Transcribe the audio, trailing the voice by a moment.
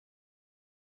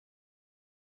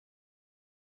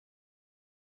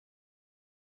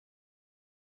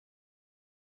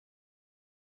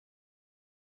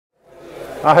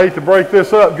I hate to break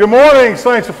this up. Good morning,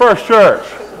 Saints of First Church.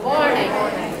 Good morning.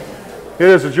 It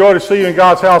is a joy to see you in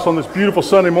God's house on this beautiful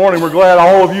Sunday morning. We're glad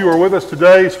all of you are with us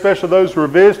today, especially those who are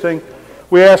visiting.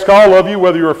 We ask all of you,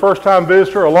 whether you're a first-time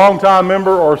visitor, a long-time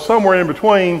member, or somewhere in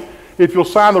between, if you'll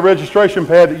sign the registration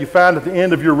pad that you find at the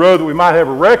end of your row, that we might have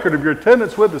a record of your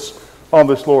attendance with us on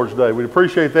this Lord's Day. We'd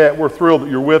appreciate that. We're thrilled that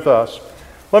you're with us.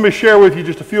 Let me share with you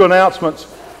just a few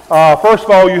announcements. First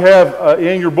of all, you have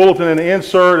in your bulletin an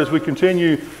insert as we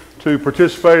continue to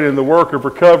participate in the work of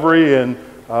recovery and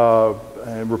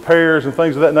repairs and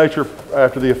things of that nature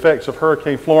after the effects of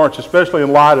Hurricane Florence, especially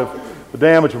in light of the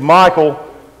damage of Michael.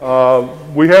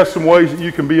 We have some ways that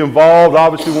you can be involved.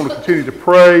 Obviously, we want to continue to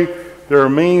pray. There are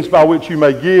means by which you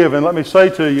may give. And let me say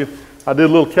to you, I did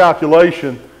a little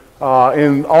calculation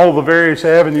in all the various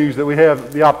avenues that we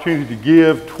have the opportunity to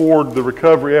give toward the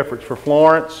recovery efforts for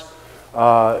Florence.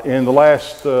 In the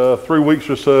last 3 weeks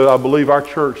or so, I believe our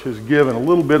church has given a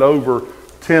little bit over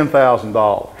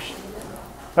 $10,000.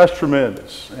 That's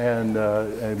tremendous,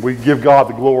 and we give God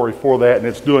the glory for that, and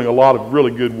it's doing a lot of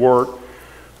really good work.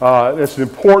 It's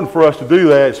important for us to do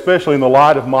that, especially in the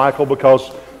light of Michael,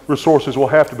 because resources will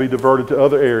have to be diverted to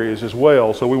other areas as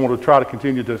well. So we want to try to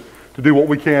continue to do what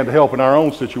we can to help in our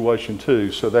own situation too.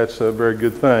 So that's a very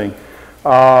good thing.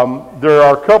 There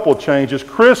are a couple of changes.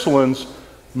 Chrysalin's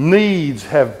needs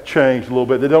have changed a little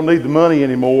bit. They don't need the money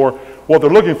anymore. What they're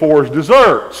looking for is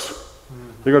desserts.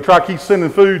 They're going to try to keep sending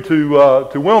food to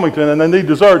Wilmington, and they need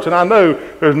desserts. And I know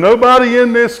there's nobody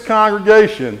in this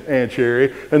congregation, Aunt Cherry,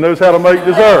 that knows how to make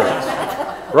desserts,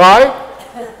 right?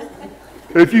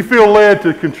 If you feel led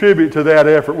to contribute to that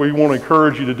effort, we want to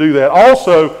encourage you to do that.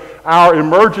 Also, our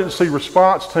emergency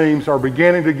response teams are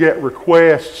beginning to get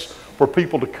requests for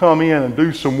people to come in and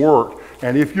do some work.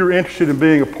 And if you're interested in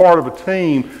being a part of a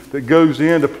team that goes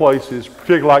into places,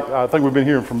 particularly like I think we've been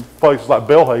hearing from places like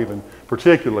Belhaven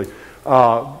particularly,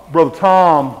 Brother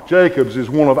Tom Jacobs is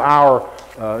one of our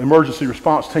emergency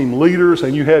response team leaders,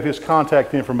 and you have his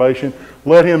contact information.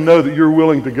 Let him know that you're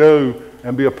willing to go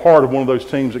and be a part of one of those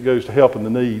teams that goes to help in the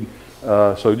need.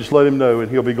 So just let him know,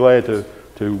 and he'll be glad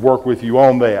to work with you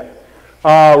on that.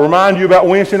 Remind you about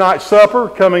Wednesday night supper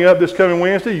coming up this coming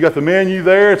Wednesday. You got the menu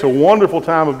there. It's a wonderful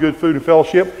time of good food and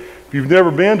fellowship. If you've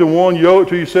never been to one, you owe it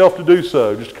to yourself to do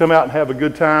so. Just come out and have a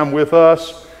good time with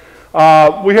us.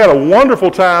 We had a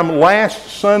wonderful time last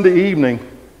Sunday evening.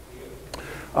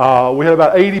 We had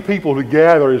about 80 people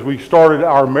together as we started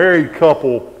our married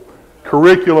couple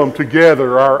curriculum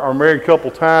together, our married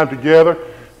couple time together.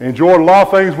 Enjoyed a lot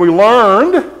of things we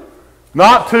learned.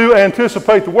 Not to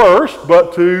anticipate the worst,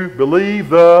 but to believe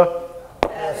the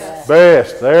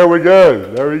best. There we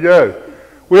go. There we go.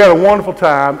 We had a wonderful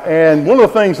time, and one of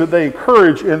the things that they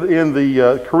encourage in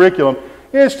the curriculum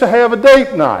is to have a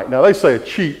date night. Now, they say a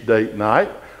cheap date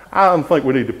night. I don't think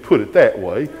we need to put it that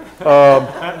way.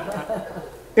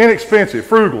 Inexpensive,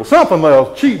 frugal, something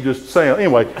else. Cheap just saying.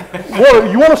 Anyway,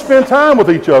 you want to spend time with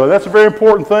each other. That's a very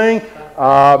important thing.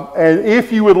 And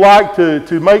if you would like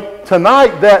to make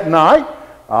tonight that night,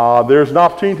 there's an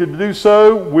opportunity to do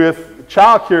so with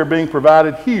child care being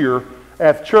provided here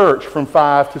at the church from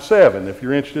 5 to 7. If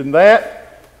you're interested in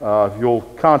that, if you'll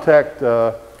contact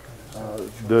the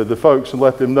folks and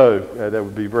let them know, that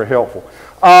would be very helpful.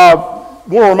 I want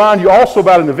to remind you also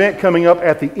about an event coming up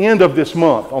at the end of this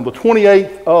month. On the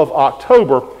 28th of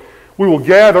October, we will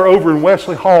gather over in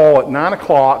Wesley Hall at 9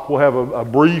 o'clock. We'll have a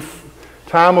brief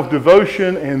time of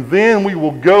devotion, and then we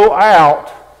will go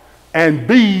out and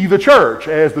be the church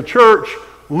as the church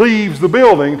leaves the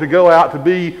building to go out to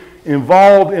be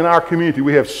involved in our community.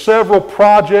 We have several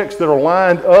projects that are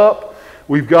lined up.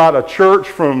 We've got a church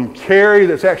from Cary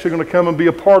that's actually going to come and be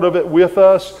a part of it with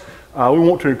us. We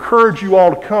want to encourage you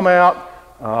all to come out.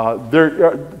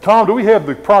 Tom, do we have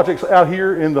the projects out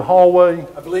here in the hallway?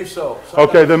 I believe so.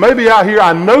 Okay, they may be out here.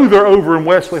 I know they're over in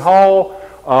Wesley Hall.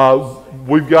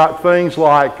 We've got things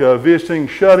like visiting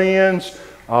shut-ins.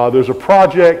 There's a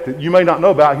project that you may not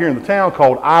know about here in the town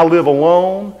called I Live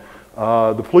Alone.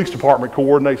 The police department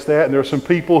coordinates that, and there are some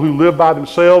people who live by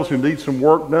themselves who need some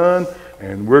work done,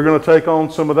 and we're going to take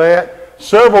on some of that.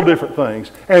 Several different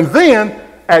things. And then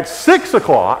at 6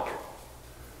 o'clock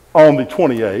on the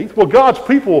 28th, well, God's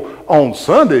people on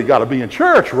Sunday got to be in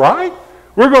church, right?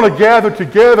 We're going to gather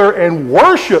together and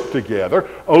worship together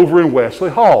over in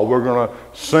Wesley Hall. We're going to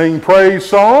sing praise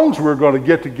songs. We're going to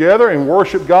get together and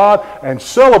worship God and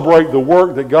celebrate the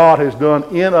work that God has done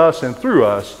in us and through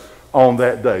us on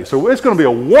that day. So it's going to be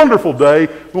a wonderful day.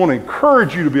 We want to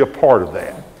encourage you to be a part of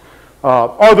that.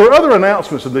 Are there other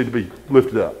announcements that need to be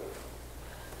lifted up?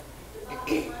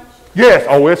 Yes.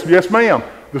 Oh, yes, ma'am.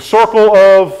 The Circle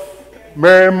of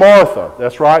Mary and Martha.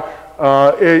 That's right.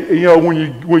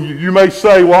 When you may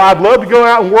say, well, I'd love to go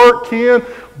out and work, Ken,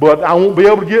 but I won't be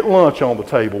able to get lunch on the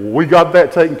table. Well, we got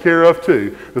that taken care of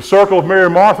too. The Circle of Mary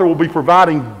and Martha will be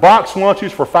providing box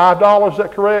lunches for $5. Is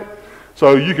that correct?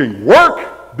 So you can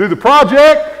work, do the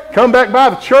project, come back by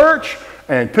the church,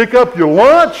 and pick up your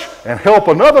lunch and help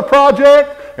another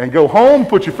project, and go home,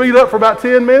 put your feet up for about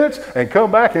 10 minutes, and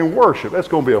come back and worship. That's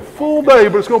going to be a full day,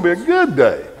 but it's going to be a good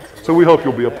day. So we hope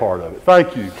you'll be a part of it.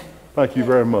 Thank you. Thank you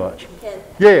very much. Ken,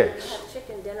 yes? I have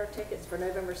chicken dinner tickets for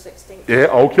November 16th. Yeah,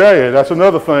 okay. That's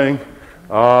another thing.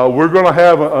 We're going to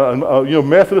have,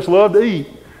 Methodists love to eat,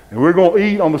 and we're going to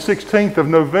eat on the 16th of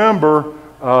November.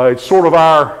 It's sort of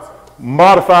our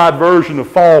modified version of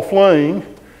Fall Fling,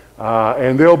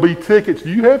 and there'll be tickets.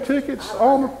 Do you have tickets,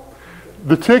 Alma?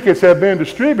 The tickets have been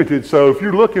distributed, so if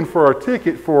you're looking for a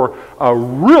ticket for a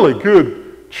really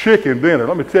good chicken dinner,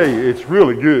 let me tell you, it's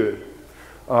really good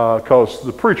because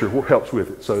the preacher helps with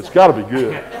it, so it's got to be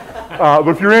good. But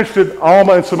if you're interested,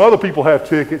 Alma and some other people have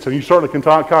tickets, and you certainly can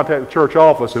contact the church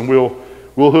office, and we'll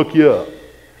hook you up.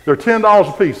 They're $10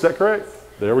 a piece, is that correct?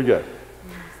 There we go.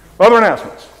 Other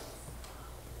announcements.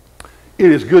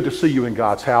 It is good to see you in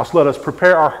God's house. Let us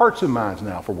prepare our hearts and minds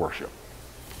now for worship.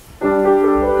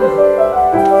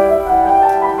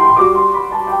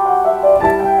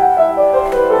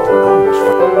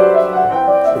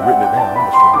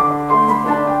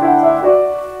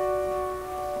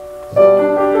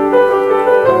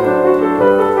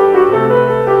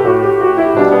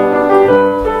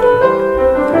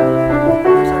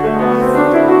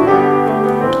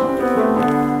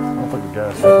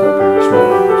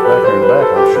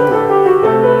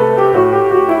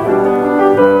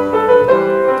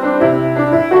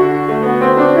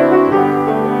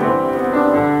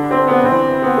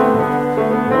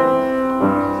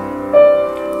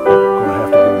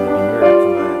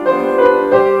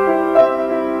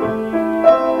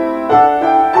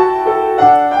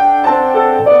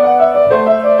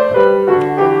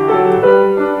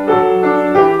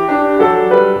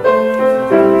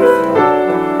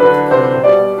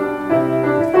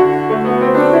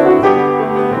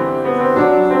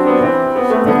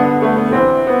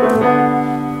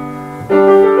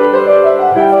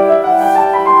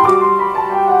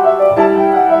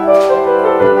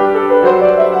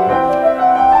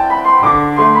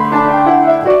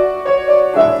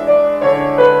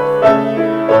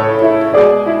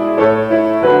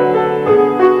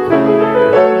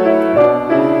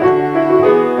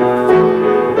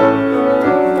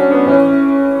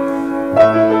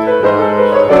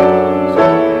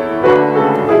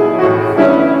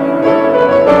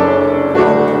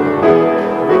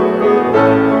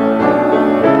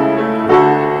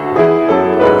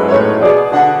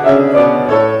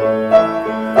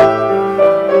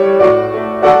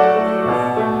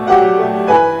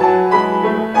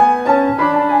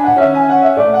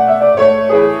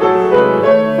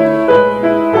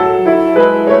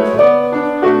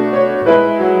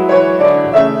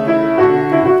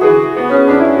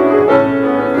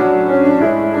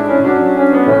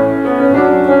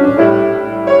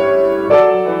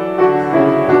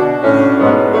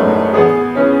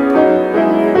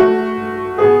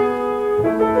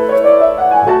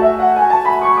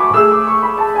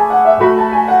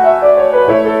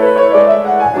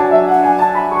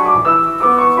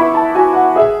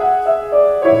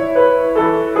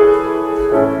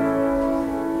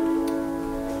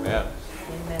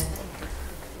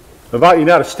 I invite you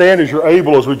now to stand as you're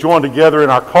able as we join together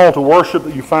in our call to worship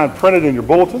that you find printed in your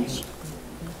bulletins.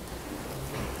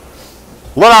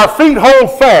 Let our feet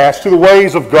hold fast to the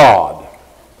ways of God.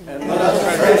 And let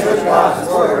us treasure God's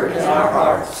word in our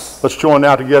hearts. Let's join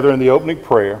now together in the opening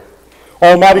prayer.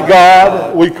 Almighty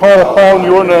God, we call upon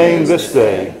your name this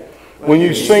day. When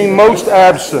you seem most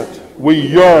absent, we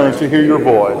yearn to hear your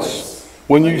voice.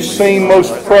 When you seem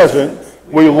most present,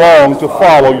 we long to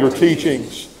follow your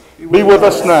teachings. Be with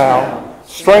us now,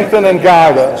 strengthen and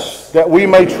guide us, that we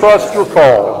may trust your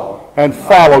call and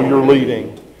follow your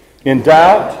leading. In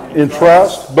doubt, in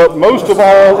trust, but most of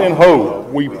all in hope,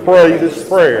 we pray this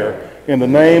prayer in the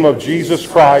name of Jesus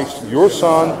Christ, your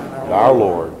Son, our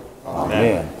Lord.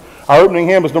 Amen. Our opening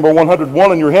hymn is number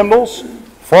 101 in your hymnals,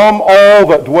 From All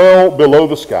That Dwell Below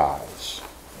the Skies.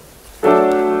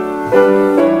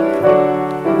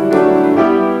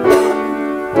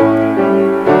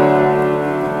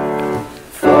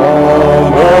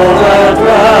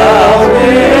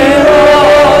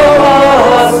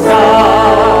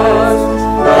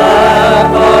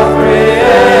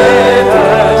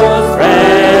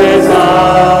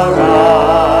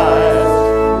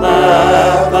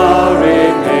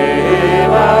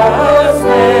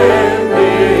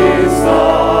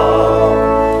 Song.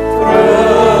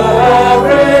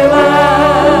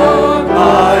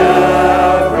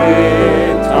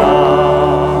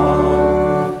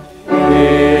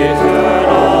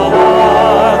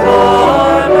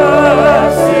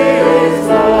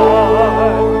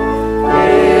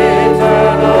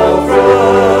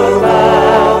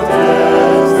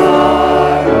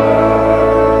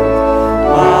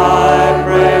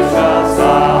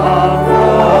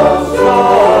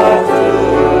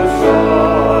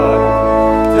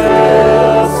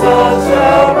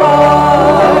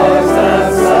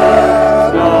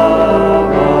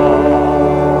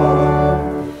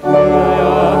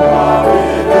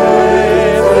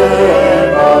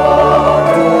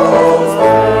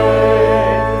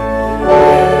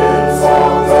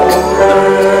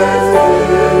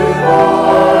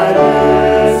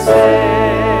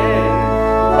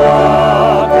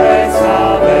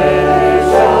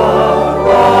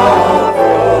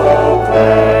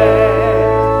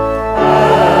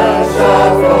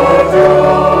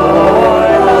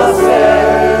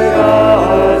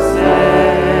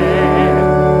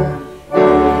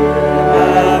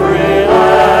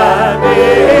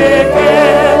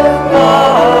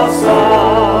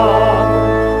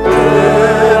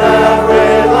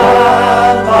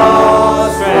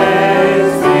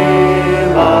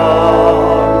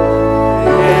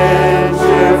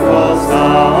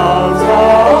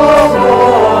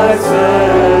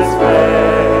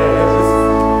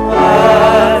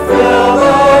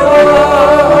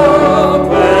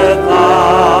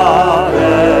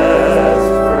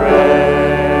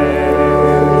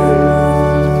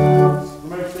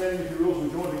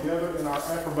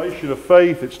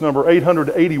 faith. It's number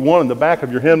 881 in the back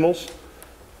of your hymnals.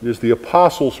 It is the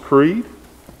Apostles' Creed.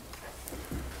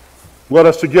 Let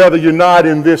us together unite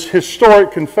in this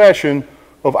historic confession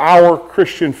of our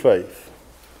Christian faith.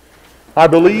 I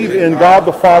believe in God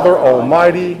the Father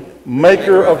Almighty,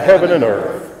 maker of heaven and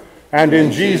earth, and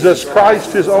in Jesus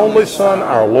Christ, his only Son,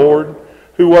 our Lord,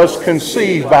 who was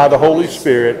conceived by the Holy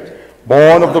Spirit,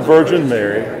 born of the Virgin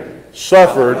Mary,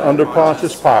 suffered under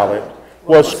Pontius Pilate,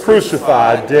 was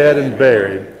crucified, dead, and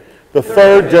buried. The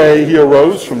third day he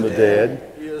arose from the dead.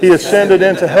 He ascended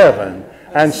into heaven,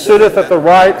 and sitteth at the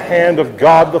right hand of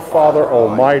God the Father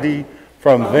Almighty.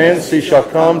 From thence he shall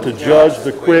come to judge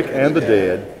the quick and the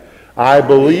dead. I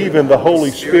believe in the Holy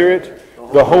Spirit,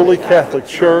 the Holy Catholic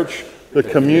Church, the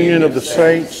communion of the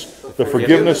saints, the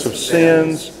forgiveness of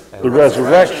sins, the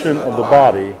resurrection of the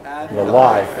body, and the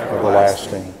life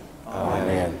everlasting.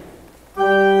 Amen.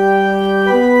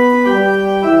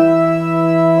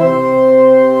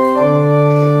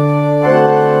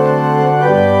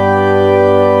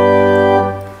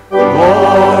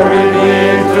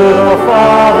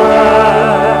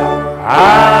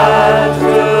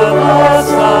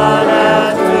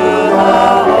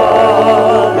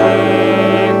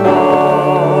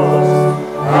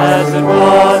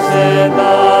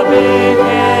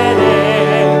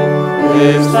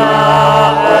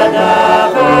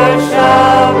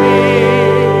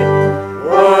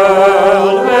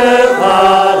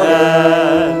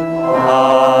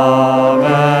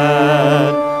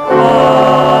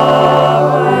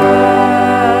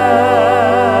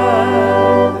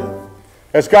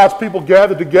 As God's people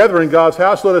gather together in God's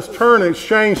house, let us turn and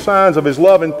exchange signs of his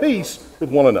love and peace with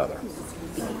one another.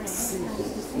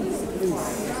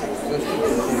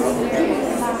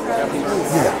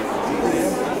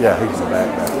 Yeah, he's in the back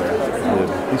there.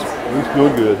 He's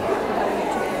doing good.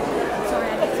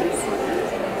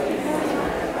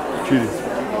 Judy.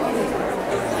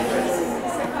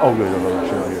 Oh, good. Another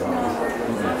show here.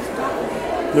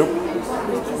 Nope.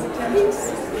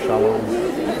 Shalom.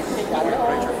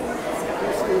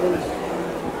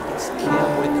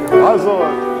 Azor.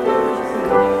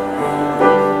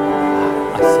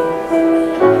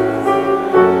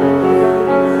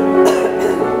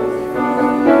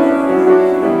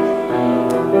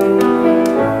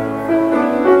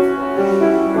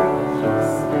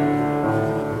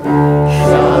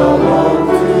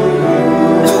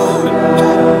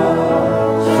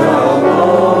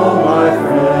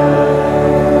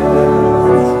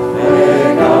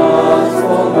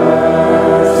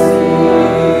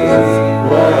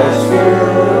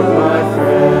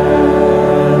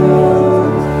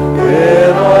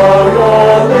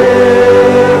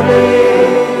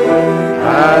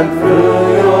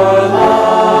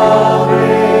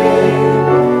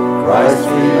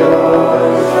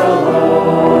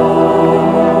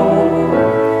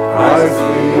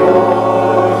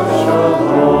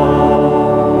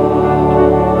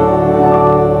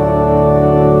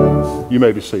 You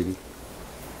may be seated.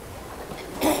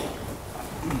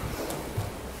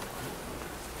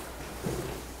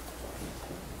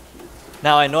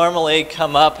 Now, I normally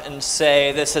come up and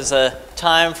say this is a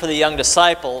time for the young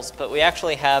disciples, but we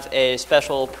actually have a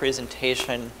special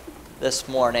presentation this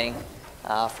morning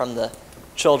from the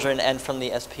children and from the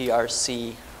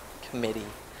SPRC committee.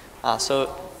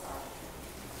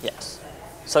 Yes.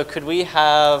 So could we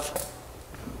have...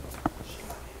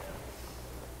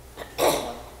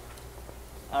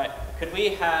 All right, could we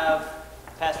have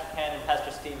Pastor Ken and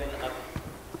Pastor Stephen up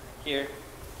here?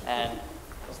 And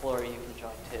Ms. Lori, you can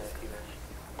join too if you wish.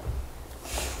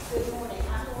 Good morning.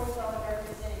 I'm Lori Gold,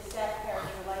 representing Staff Parish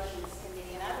Relations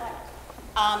Committee, and I'd like,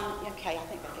 okay, I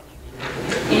think I can.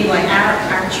 Anyway,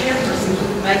 our chairperson,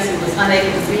 Keith Mason, was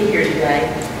unable to be here today.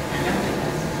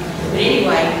 But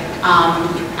anyway,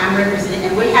 I'm representing,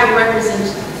 and we have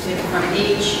representatives from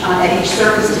at each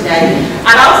service today.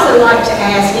 I'd also like to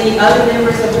ask any other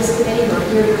members of this committee who are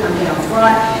here to come down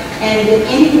front, and if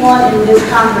anyone in this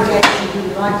congregation who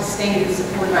would like to stand in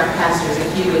support of our pastors,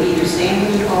 if you would either stand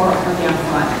where you are or come down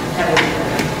front, that would be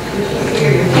great. We can't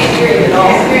hear you.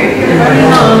 Can't hear you at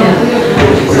all.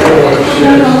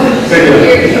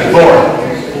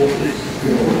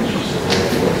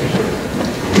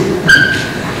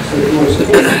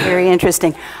 This is very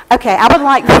interesting. Okay,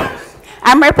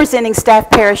 I'm representing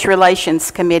Staff Parish Relations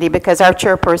Committee because our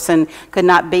chairperson could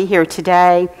not be here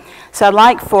today. So I'd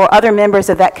like for other members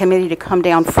of that committee to come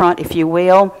down front, if you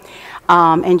will,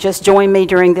 and just join me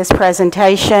during this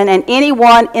presentation. And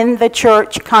anyone in the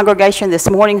church congregation this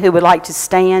morning who would like to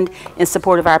stand in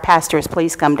support of our pastors,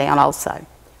 please come down also.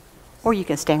 Or you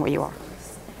can stand where you are.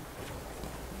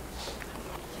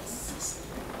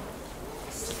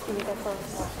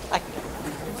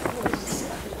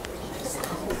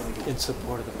 in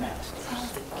support of the pastor.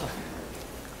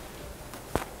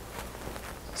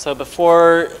 So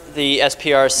before the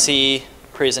SPRC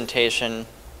presentation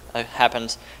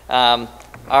happens,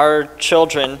 our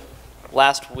children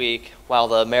last week, while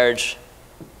the marriage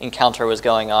encounter was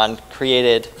going on,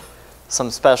 created some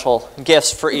special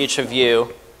gifts for each of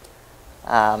you.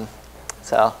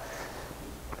 So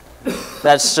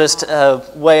that's just a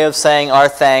way of saying our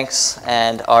thanks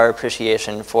and our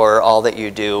appreciation for all that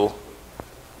you do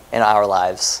in our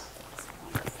lives.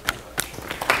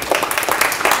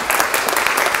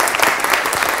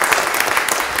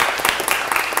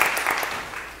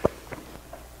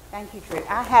 Thank you, Drew.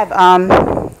 I have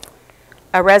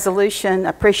a resolution,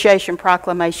 appreciation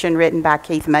proclamation written by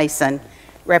Keith Mason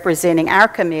representing our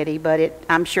committee, but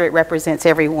I'm sure it represents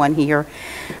everyone here.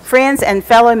 Friends and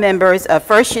fellow members of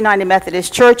First United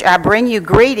Methodist Church, I bring you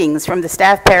greetings from the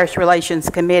Staff Parish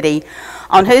Relations Committee,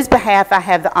 on whose behalf I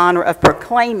have the honor of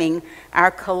proclaiming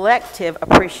our collective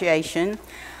appreciation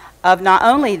of not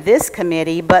only this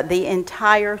committee, but the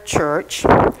entire church,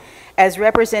 as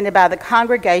represented by the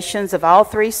congregations of all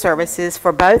three services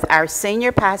for both our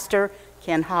senior pastor,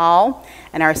 Ken Hall,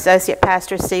 and our associate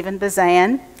pastor, Stephen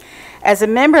Bazan. As a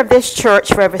member of this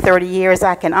church for over 30 years,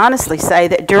 I can honestly say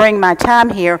that during my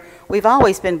time here, we've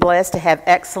always been blessed to have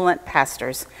excellent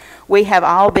pastors. They have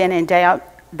all been endowed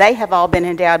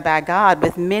by God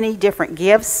with many different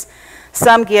gifts,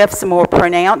 some gifts more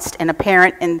pronounced and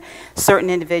apparent in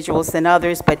certain individuals than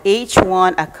others, but each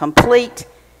one a complete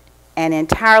and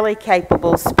entirely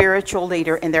capable spiritual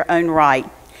leader in their own right.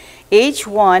 Each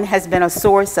one has been a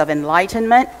source of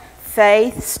enlightenment,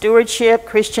 faith, stewardship,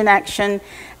 Christian action,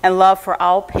 and love for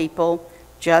all people,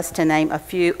 just to name a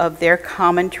few of their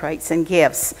common traits and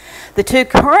gifts. The two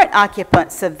current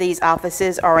occupants of these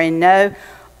offices are in no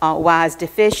wise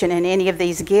deficient in any of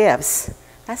these gifts.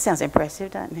 That sounds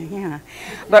impressive, doesn't it? Yeah.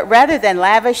 But rather than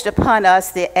lavished upon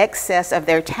us the excess of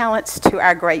their talents to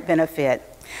our great benefit.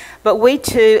 But we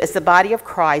too, as the body of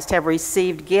Christ, have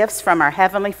received gifts from our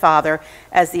Heavenly Father,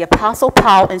 as the Apostle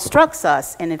Paul instructs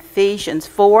us in Ephesians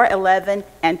 4:11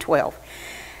 and 12.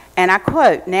 And I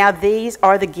quote, "Now these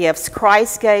are the gifts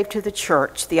Christ gave to the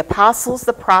church, the apostles,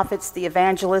 the prophets, the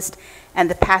evangelists, and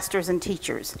the pastors and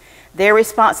teachers. Their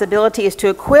responsibility is to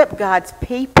equip God's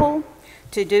people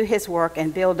to do his work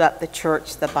and build up the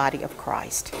church, the body of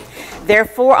Christ.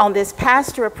 Therefore, on this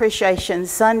Pastor Appreciation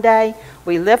Sunday,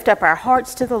 we lift up our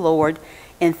hearts to the Lord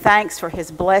in thanks for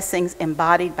his blessings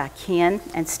embodied by Ken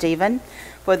and Stephen,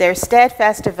 for their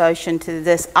steadfast devotion to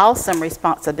this awesome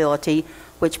responsibility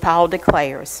which Paul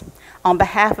declares. On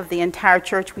behalf of the entire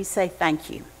church, we say thank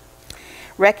you,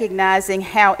 recognizing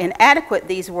how inadequate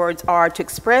these words are to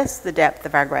express the depth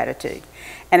of our gratitude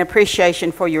and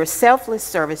appreciation for your selfless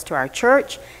service to our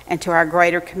church and to our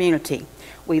greater community.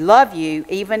 We love you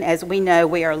even as we know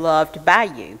we are loved by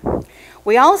you.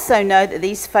 We also know that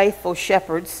these faithful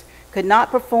shepherds could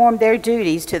not perform their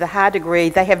duties to the high degree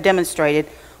they have demonstrated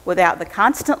without the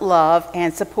constant love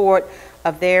and support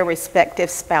of their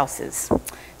respective spouses.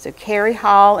 So Carrie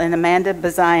Hall and Amanda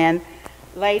Bazan,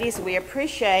 ladies, we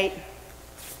appreciate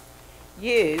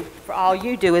you for all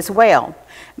you do as well.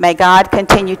 May God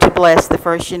continue to bless the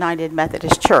First United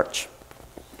Methodist Church.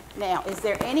 Now, is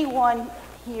there anyone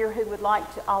here who would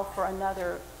like to offer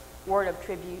another word of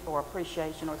tribute or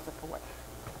appreciation or support?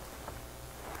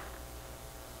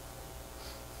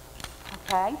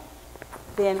 Okay.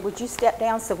 Then would you step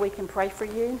down so we can pray for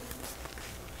you?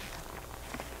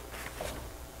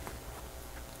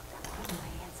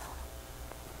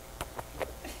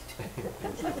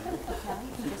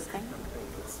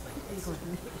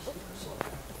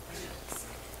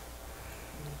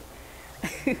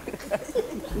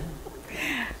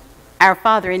 Our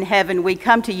Father in heaven, we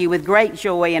come to you with great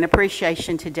joy and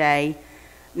appreciation today,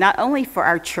 not only for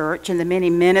our church and the many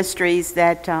ministries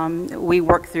that we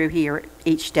work through here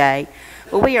each day,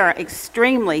 but we are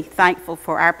extremely thankful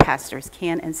for our pastors,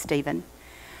 Ken and Stephen.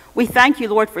 We thank you,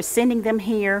 Lord, for sending them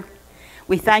here.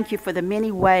 We thank you for the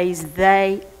many ways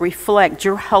they reflect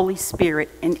your Holy Spirit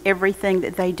in everything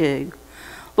that they do.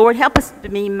 Lord, help us to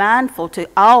be mindful to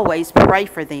always pray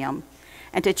for them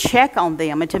and to check on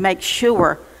them and to make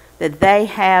sure that they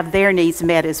have their needs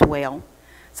met as well.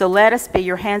 So let us be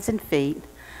your hands and feet.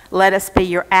 Let us be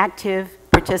your active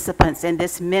participants in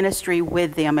this ministry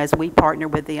with them as we partner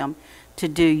with them to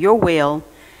do your will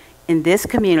in this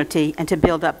community and to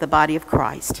build up the body of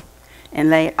Christ. And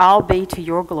may it all be to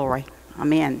your glory.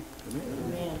 Amen.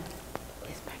 Amen.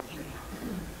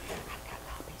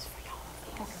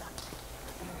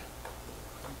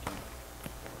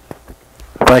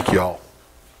 Thank you all.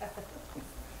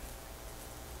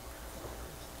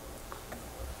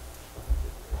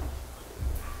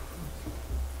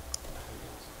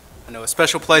 I know a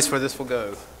special place where this will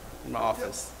go, in my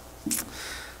office.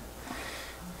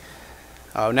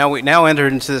 Now we enter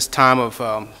into this time of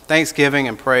thanksgiving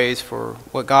and praise for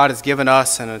what God has given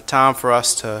us, and a time for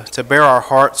us to bear our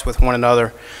hearts with one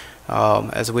another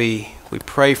as we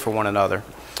pray for one another.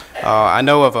 I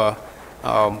know of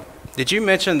a. Did you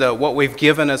mention what we've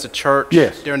given as a church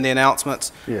during the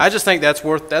announcements? Yes. I just think that's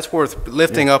worth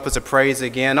lifting up as a praise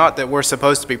again. Not that we're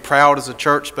supposed to be proud as a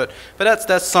church, but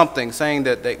that's something, saying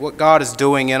that what God is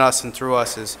doing in us and through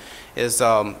us is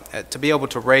to be able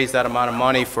to raise that amount of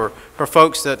money for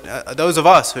folks that those of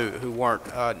us who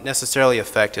weren't necessarily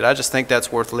affected. I just think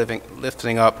that's worth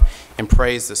lifting up in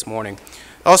praise this morning.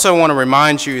 I also want to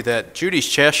remind you that Judy's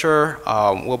Cheshire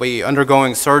will be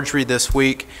undergoing surgery this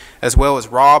week, as well as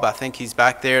Rob. I think he's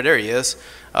back there. There he is.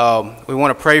 We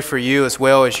want to pray for you as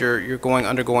well as you're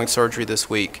undergoing surgery this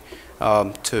week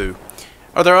too.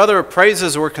 Are there other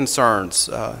praises or concerns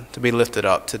to be lifted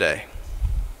up today?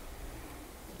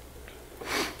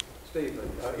 Stephen,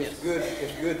 it's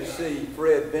good to see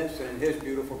Fred Benson and his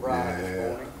beautiful bride this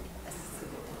morning.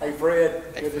 Hey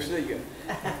Fred, good to see you.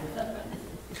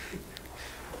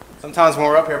 Sometimes when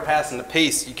we're up here passing the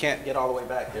peace, you can't get all the way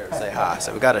back there and say hi,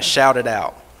 so we've got to shout it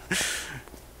out.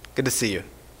 Good to see you.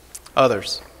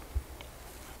 Others?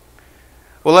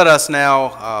 Well, let us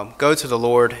now go to the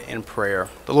Lord in prayer.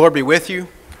 The Lord be with you.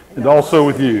 And also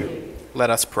with you.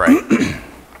 Let us pray.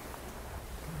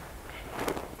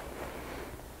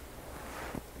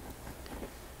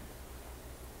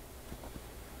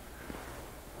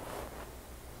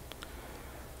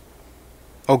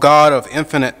 O God of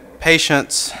infinite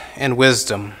patience and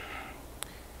wisdom,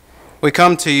 we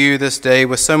come to you this day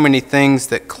with so many things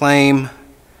that claim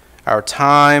our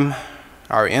time,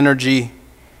 our energy,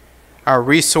 our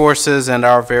resources, and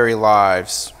our very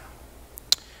lives.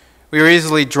 We are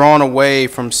easily drawn away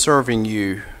from serving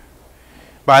you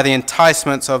by the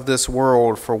enticements of this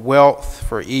world for wealth,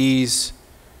 for ease,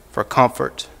 for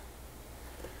comfort.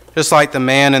 Just like the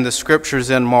man in the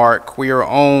scriptures in Mark, we are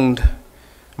owned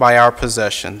by our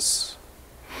possessions,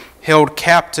 held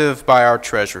captive by our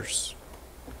treasures.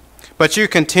 But you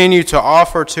continue to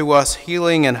offer to us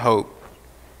healing and hope.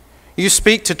 You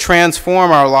speak to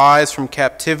transform our lives from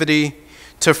captivity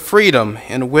to freedom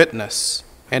in witness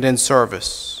and in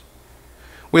service.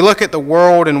 We look at the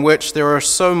world in which there are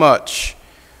so much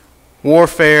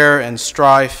warfare and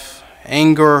strife,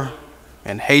 anger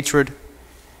and hatred,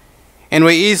 and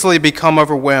we easily become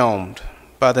overwhelmed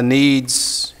by the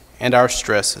needs and our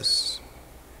stresses.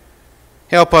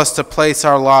 Help us to place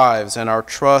our lives and our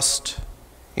trust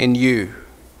in you,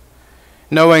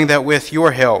 knowing that with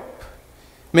your help,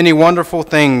 many wonderful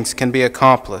things can be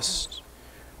accomplished,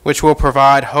 which will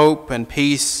provide hope and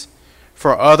peace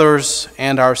for others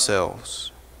and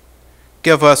ourselves.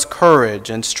 Give us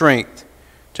courage and strength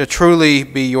to truly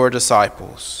be your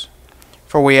disciples.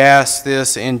 For we ask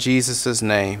this in Jesus'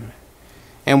 name,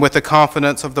 and with the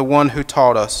confidence of the one who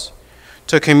taught us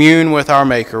to commune with our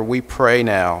Maker, we pray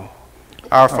now.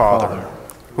 Our Father,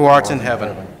 who art in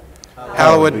heaven,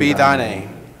 hallowed be thy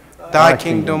name. Thy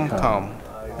kingdom come,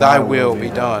 thy will be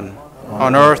done,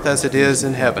 on earth as it is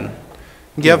in heaven.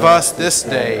 Give us this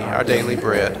day our daily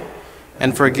bread,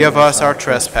 and forgive us our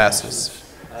trespasses,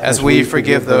 as we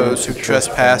forgive those who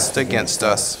trespass against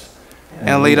us.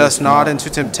 And lead us not into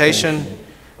temptation,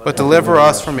 but deliver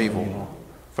us from evil.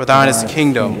 For thine is the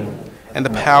kingdom, and the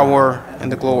power,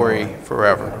 and the glory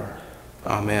forever.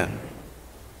 Amen.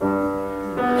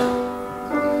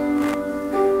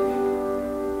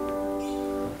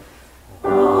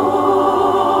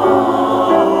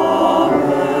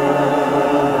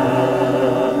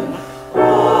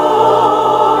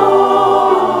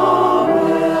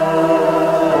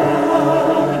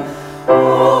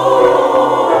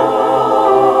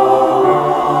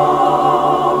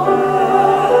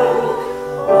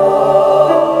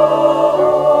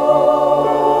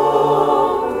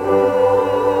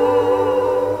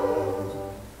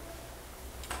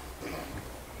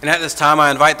 At this time, I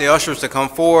invite the ushers to come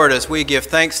forward as we give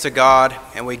thanks to God,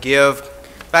 and we give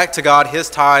back to God his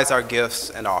tithes, our gifts,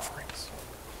 and offerings.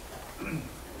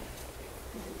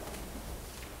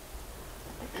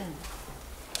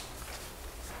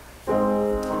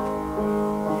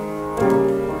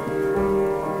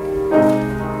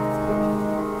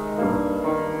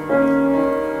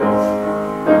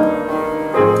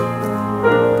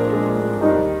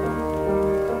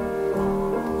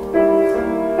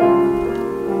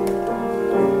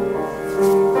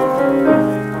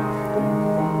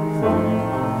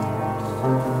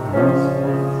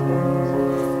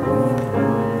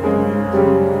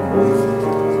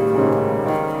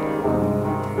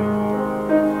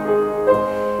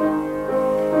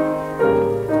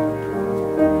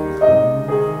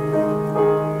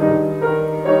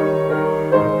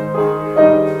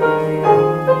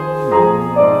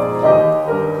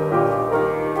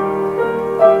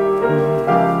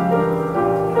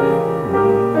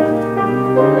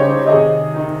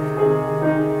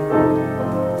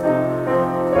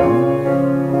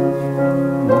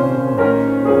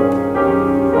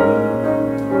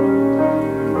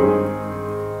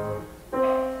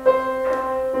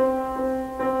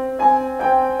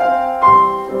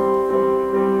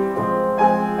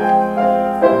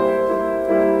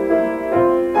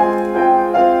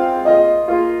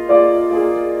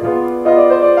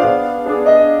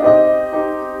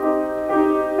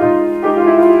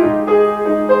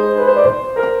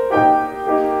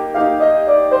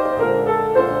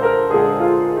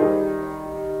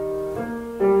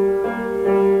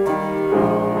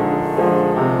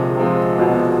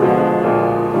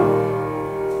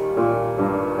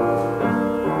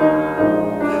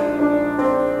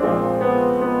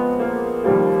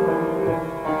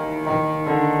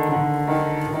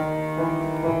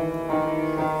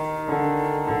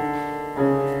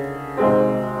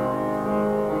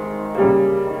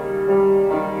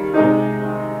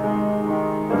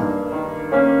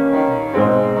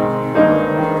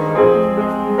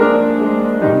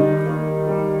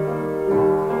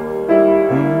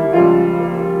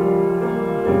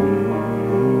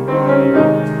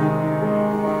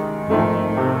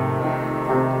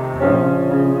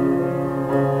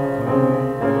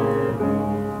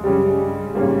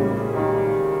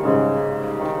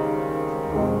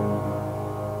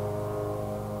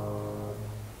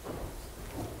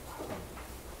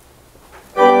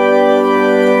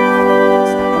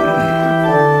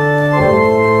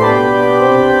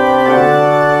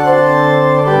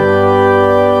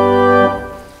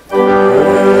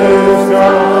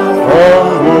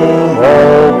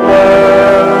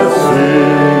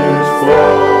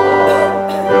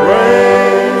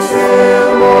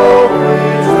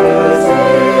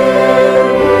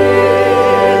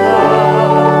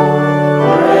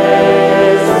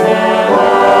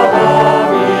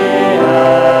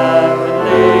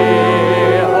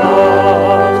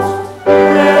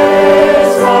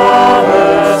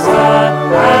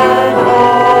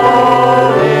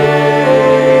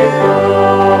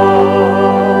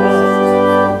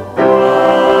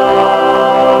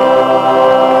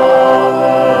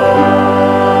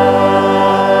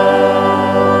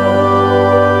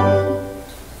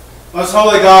 Most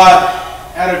holy God,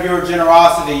 out of your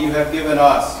generosity you have given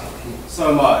us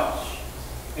so much.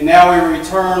 And now we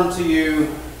return to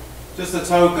you just a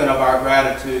token of our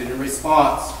gratitude in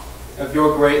response of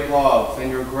your great love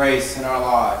and your grace in our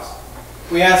lives.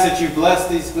 We ask that you bless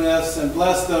these gifts and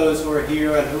bless those who are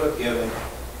here and who have given.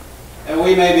 And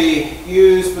we may be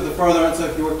used for the furtherance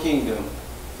of your kingdom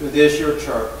through this your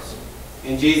church.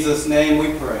 In Jesus' name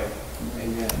we pray.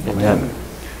 Amen. Amen.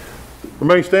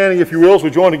 Remain standing, if you will, as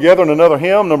we join together in another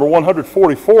hymn, number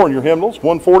 144 in your hymnals,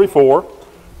 144.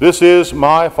 This is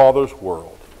My Father's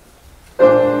World.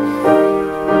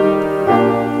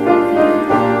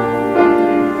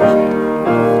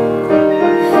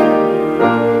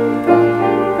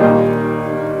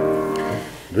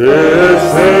 This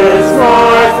is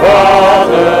my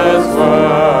Father's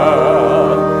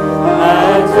world,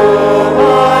 and to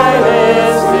my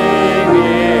listening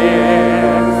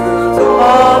ears,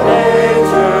 all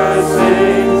nature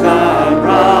sings and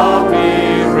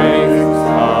proudly rings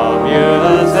the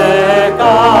music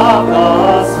of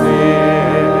the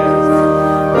spheres.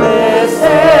 This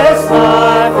is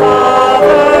my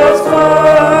Father's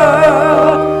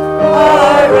world,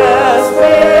 I rest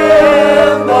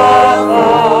in the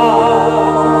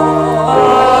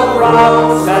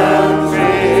rocks and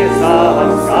trees,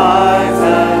 the skies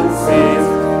and seas,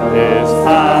 His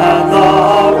hand the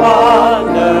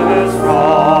wonders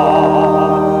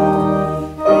wrought.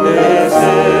 This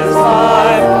is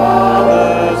my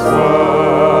Father's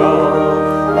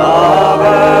world, the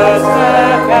birds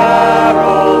their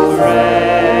carols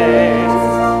raise,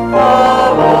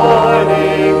 the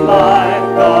morning light,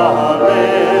 the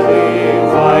lily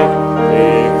white,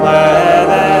 declare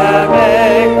their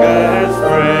Maker's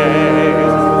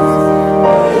praise.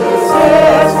 This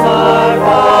is my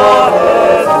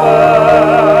Father's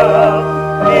world,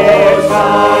 He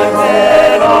shines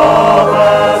in all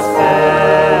the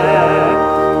fair.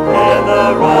 In the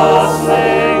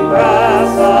rustling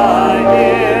grass I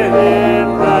hear Him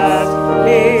pass,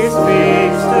 He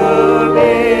speaks to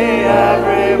me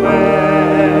everywhere.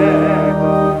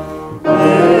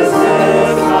 This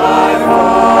is my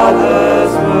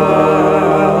Father's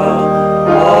world,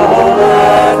 oh,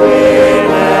 let me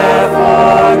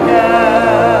never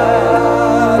forget.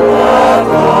 But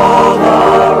though the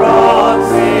rock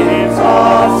seems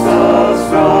oft so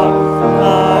strong, I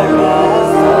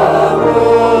trust the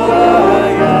ruler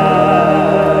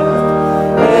yet.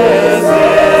 This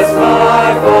is my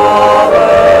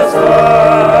Father's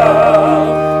world,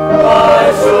 why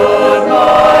should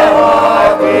my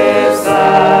heart be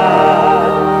sad?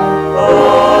 The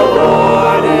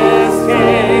Lord is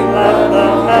King, let the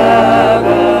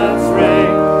heavens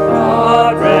ring.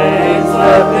 God reigns,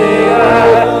 let the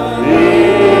earth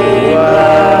be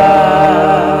glad.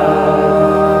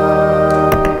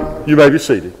 You may be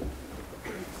seated.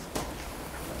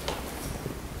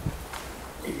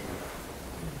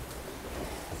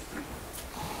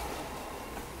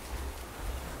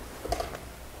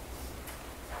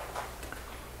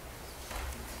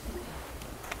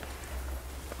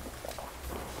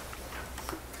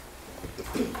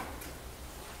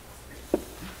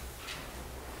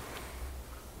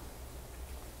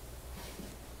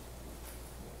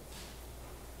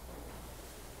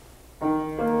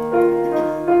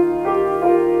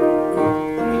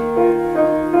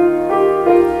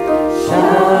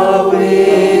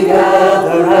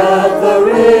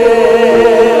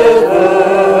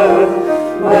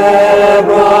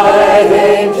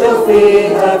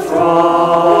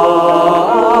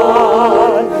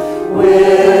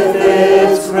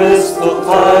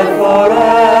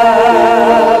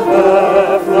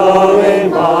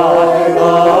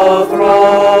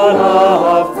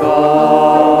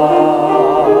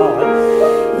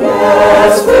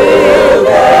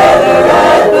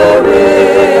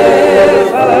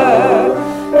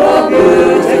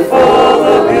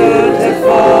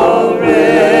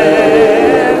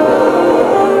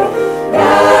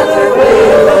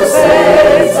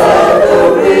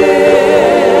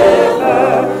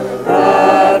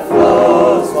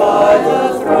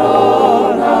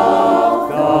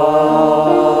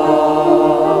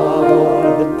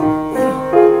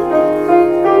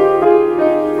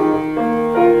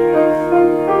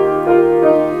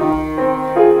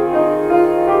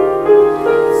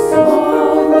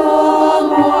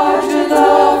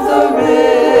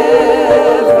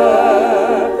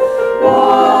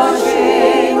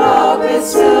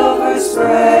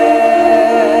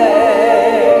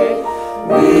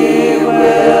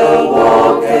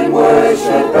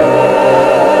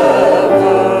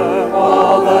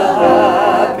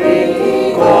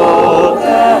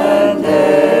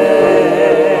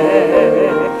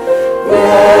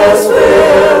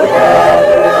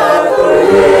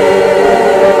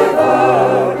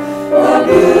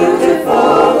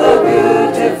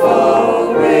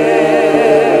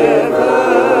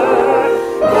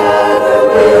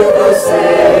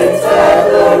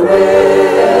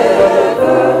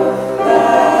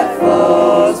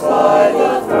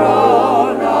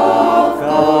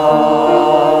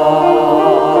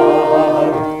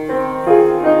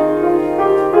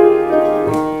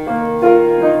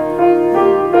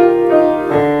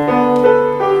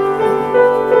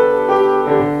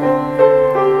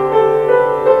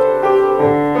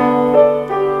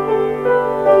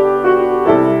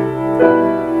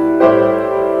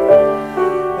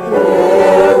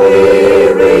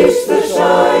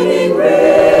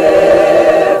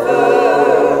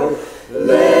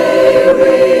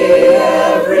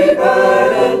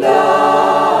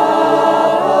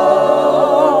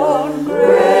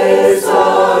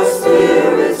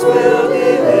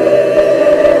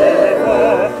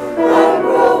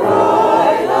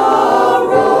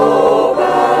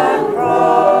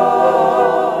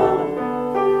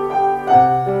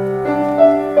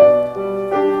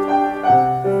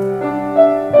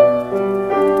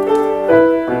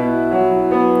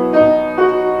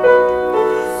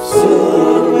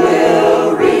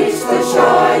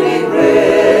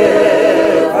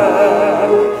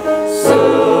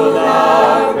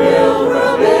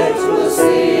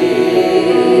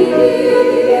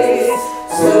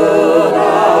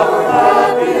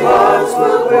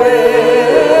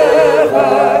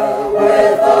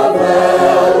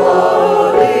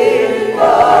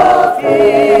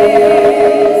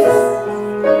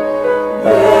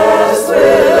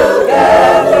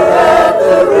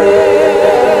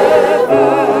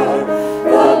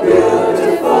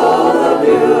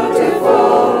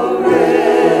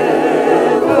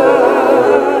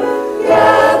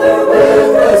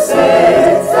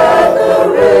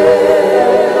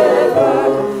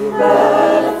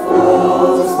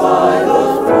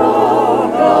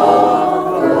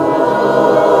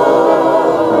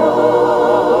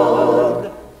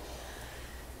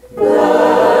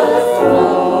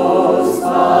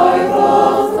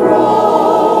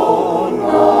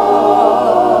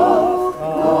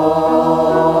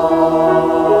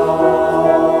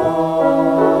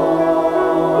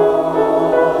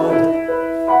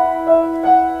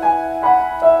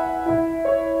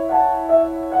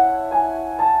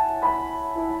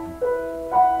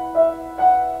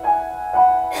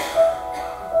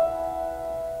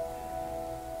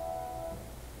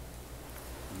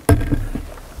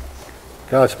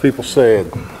 God's people said,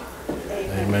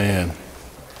 amen.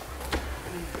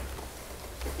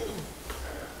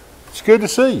 It's good to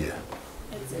see you.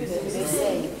 It's good to be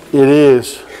seen. It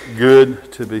is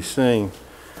good to be seen.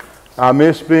 I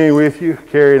miss being with you.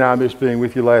 Carrie and I missed being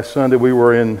with you last Sunday. We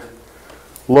were in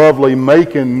lovely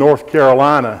Macon, North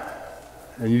Carolina.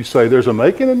 And you say, there's a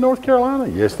Macon in North Carolina?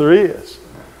 Yes, there is.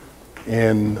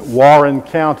 In Warren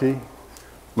County,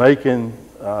 Macon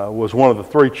was one of the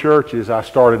 3 churches I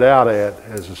started out at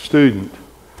as a student.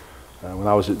 When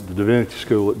I was at the Divinity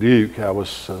School at Duke, I was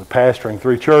pastoring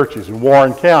 3 churches in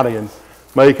Warren County, and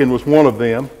Macon was one of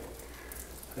them.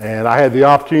 And I had the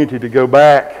opportunity to go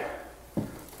back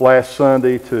last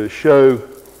Sunday to show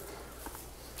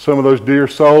some of those dear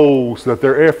souls that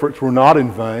their efforts were not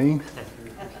in vain,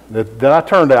 that I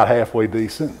turned out halfway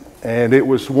decent, and it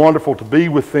was wonderful to be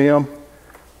with them.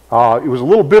 It was a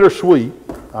little bittersweet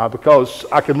because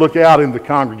I could look out in the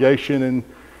congregation and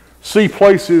see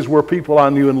places where people I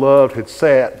knew and loved had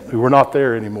sat who were not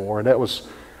there anymore, and that was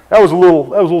a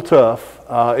little tough.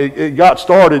 It got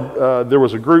started. There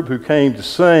was a group who came to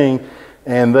sing,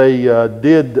 and they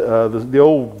did the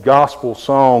old gospel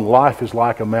song, "Life is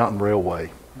Like a Mountain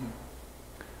Railway."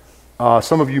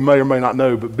 Some of you may or may not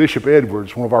know, but Bishop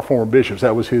Edwards, one of our former bishops,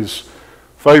 that was his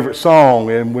favorite song,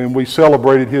 and when we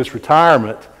celebrated his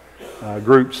retirement,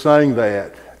 group sang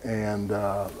that, and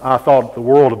I thought the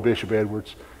world of Bishop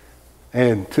Edwards.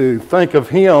 And to think of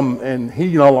him, and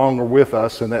he no longer with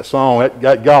us, and that song,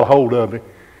 that got a hold of me.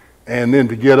 And then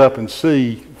to get up and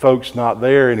see folks not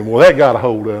there anymore, that got a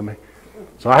hold of me.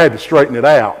 So I had to straighten it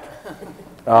out.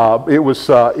 It was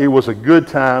a good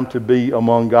time to be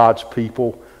among God's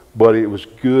people, but it was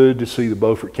good to see the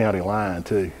Beaufort County line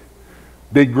too.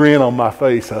 Big grin on my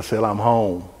face, I said, I'm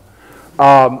home.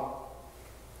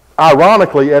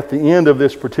 Ironically, at the end of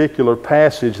this particular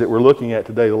passage that we're looking at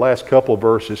today, the last couple of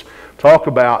verses talk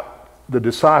about the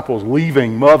disciples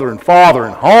leaving mother and father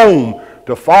and home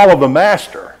to follow the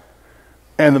master.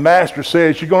 And the master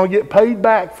says, you're going to get paid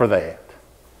back for that.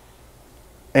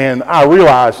 And I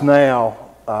realize now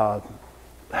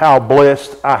how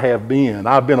blessed I have been.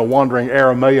 I've been a wandering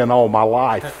Aramaean all my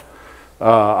life.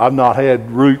 I've not had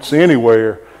roots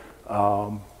anywhere,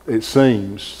 it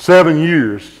seems. 7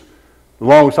 years. The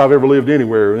longest I've ever lived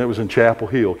anywhere, and it was in Chapel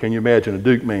Hill. Can you imagine a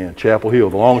Duke man, Chapel Hill,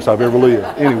 the longest I've ever lived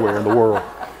anywhere in the world.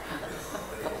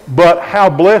 But how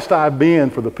blessed I've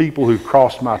been for the people who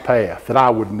crossed my path that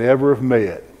I would never have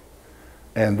met.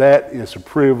 And that is a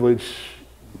privilege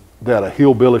that a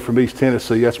hillbilly from East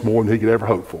Tennessee, that's more than he could ever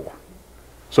hope for.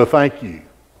 So thank you.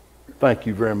 Thank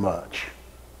you very much.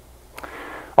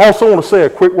 I also want to say a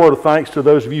quick word of thanks to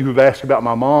those of you who've asked about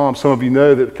my mom. Some of you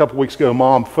know that a couple weeks ago,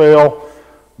 Mom fell,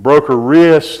 broke her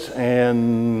wrist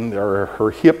and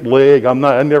her hip leg. I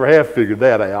never have figured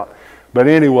that out. But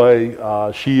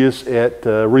anyway, she is at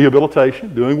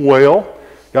rehabilitation, doing well.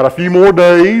 Got a few more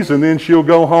days and then she'll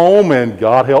go home, and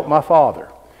God help my father.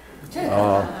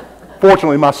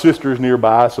 Fortunately, my sister is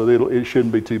nearby, so it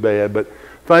shouldn't be too bad. But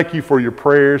thank you for your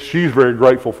prayers. She's very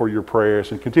grateful for your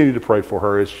prayers, and continue to pray for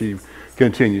her as she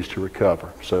continues to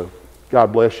recover. So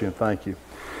God bless you and thank you.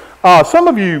 Some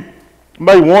of you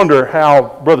may wonder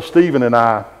how Brother Stephen and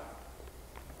I,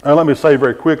 and let me say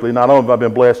very quickly, not only have I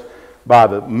been blessed by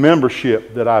the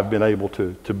membership that I've been able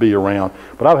to be around,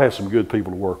 but I've had some good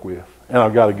people to work with. And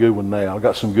I've got a good one now. I've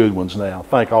got some good ones now.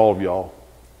 Thank all of y'all.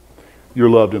 You're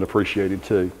loved and appreciated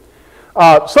too.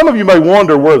 Some of you may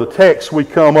wonder where the texts we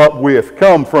come up with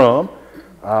come from,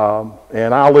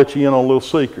 and I'll let you in on a little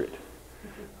secret.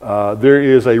 There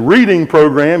is a reading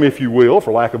program, if you will,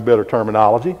 for lack of better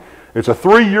terminology. It's a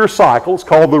 3-year cycle. It's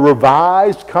called the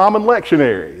Revised Common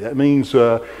Lectionary. That means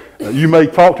you may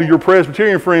talk to your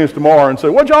Presbyterian friends tomorrow and say,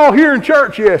 "What y'all hear in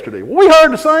church yesterday?" Well, we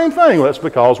heard the same thing. Well, that's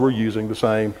because we're using the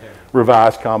same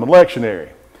Revised Common Lectionary.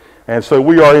 And so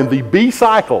we are in the B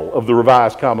cycle of the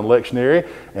Revised Common Lectionary,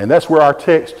 and that's where our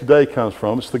text today comes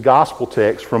from. It's the gospel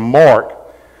text from Mark.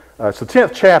 It's the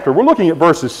 10th chapter. We're looking at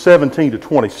verses 17 to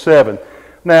 27.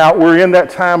 Now, we're in that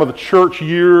time of the church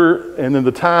year and in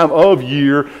the time of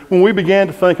year when we began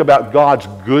to think about God's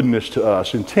goodness to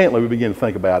us. Intently, we begin to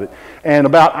think about it, and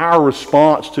about our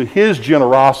response to His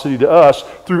generosity to us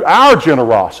through our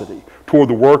generosity toward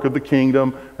the work of the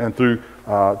kingdom and through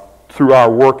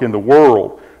our work in the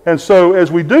world. And so,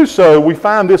 as we do so, we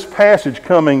find this passage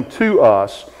coming to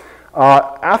us.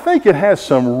 I think it has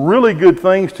some really good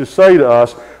things to say to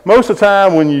us. Most of the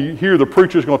time when you hear the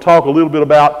preacher's going to talk a little bit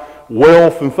about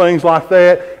wealth and things like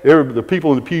that, the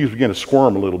people in the pews begin to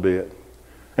squirm a little bit.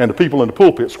 And the people in the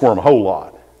pulpit squirm a whole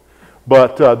lot.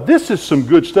 But this is some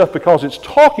good stuff because it's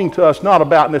talking to us not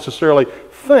about necessarily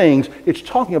things, it's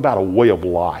talking about a way of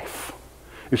life.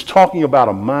 is talking about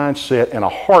a mindset and a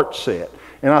heart set.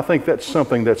 And I think that's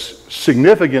something that's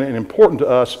significant and important to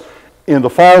us in the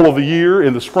fall of the year,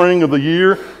 in the spring of the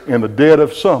year, in the dead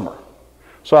of summer.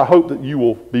 So I hope that you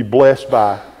will be blessed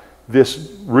by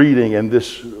this reading and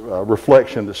this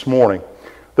reflection this morning.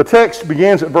 The text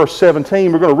begins at verse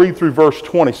 17. We're going to read through verse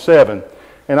 27.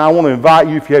 And I want to invite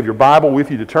you, if you have your Bible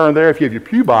with you, to turn there. If you have your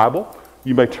pew Bible,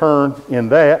 you may turn in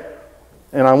that.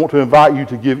 And I want to invite you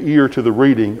to give ear to the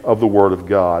reading of the Word of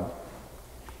God.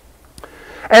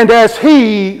 And as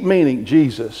he, meaning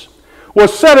Jesus,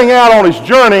 was setting out on his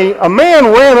journey, a man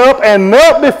ran up and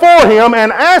knelt before him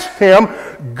and asked him,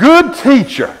 "Good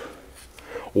teacher,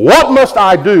 what must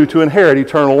I do to inherit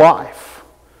eternal life?"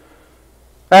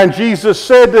 And Jesus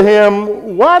said to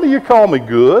him, "Why do you call me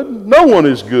good? No one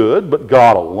is good but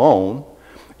God alone.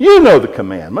 You know the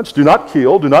commandments. Do not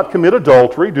kill, do not commit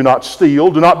adultery, do not steal,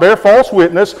 do not bear false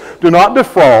witness, do not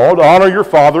defraud, honor your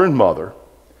father and mother."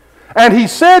 And he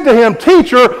said to him,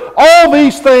 "Teacher, all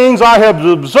these things I have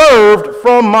observed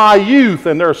from my youth."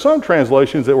 And there are some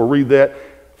translations that will read that,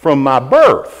 "from my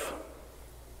birth."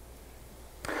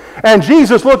 And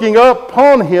Jesus, looking up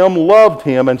upon him, loved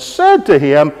him and said to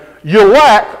him, "You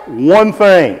lack one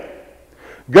thing.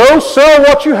 Go sell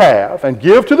what you have and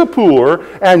give to the poor,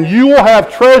 and you will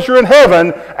have treasure in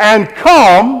heaven, and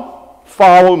come,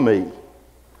 follow me."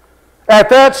 At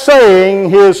that saying,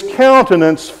 his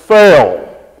countenance fell,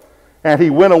 and he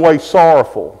went away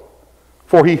sorrowful,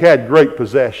 for he had great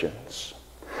possessions.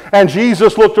 And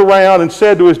Jesus looked around and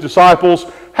said to his disciples,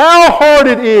 how hard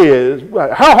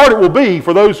it will be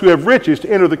for those who have riches to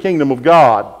enter the kingdom of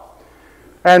God."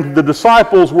 And the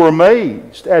disciples were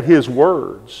amazed at his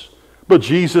words. But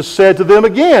Jesus said to them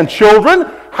again, "Children,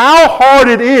 how hard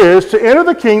it is to enter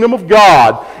the kingdom of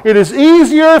God. It is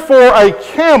easier for a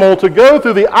camel to go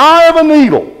through the eye of a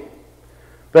needle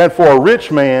than for a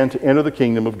rich man to enter the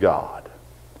kingdom of God."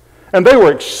 And they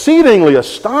were exceedingly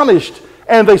astonished,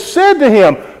 and they said to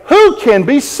him, "Who can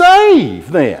be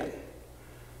saved then?"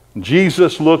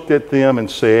 Jesus looked at them and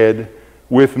said,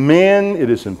 "With men it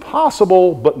is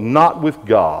impossible, but not with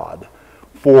God.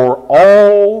 For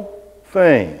all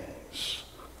things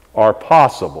are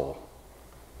possible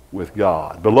with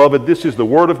God." Beloved, this is the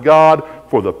word of God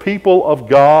for the people of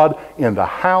God in the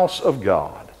house of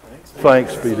God.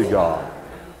 Thanks be to God.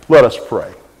 Let us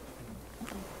pray.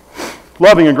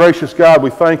 Loving and gracious God, we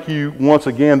thank you once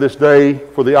again this day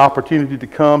for the opportunity to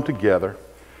come together,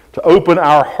 to open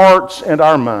our hearts and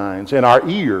our minds and our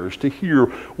ears to hear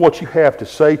what you have to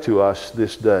say to us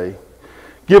this day.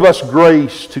 Give us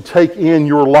grace to take in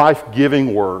your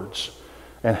life-giving words,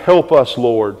 and help us,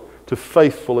 Lord, to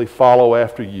faithfully follow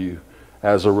after you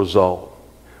as a result.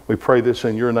 We pray this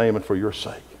in your name and for your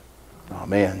sake.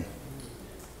 Amen.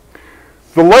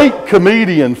 The late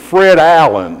comedian Fred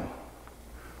Allen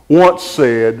once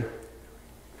said,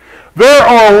 "There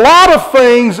are a lot of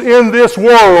things in this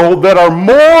world that are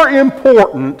more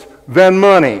important than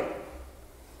money,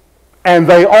 and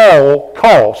they all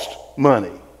cost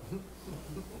money."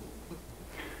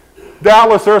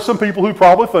 Doubtless there are some people who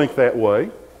probably think that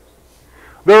way.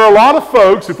 There are a lot of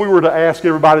folks, if we were to ask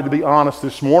everybody to be honest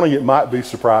this morning, it might be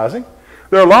surprising.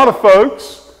 There are a lot of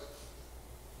folks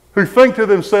who think to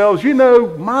themselves, you know,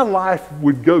 my life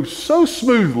would go so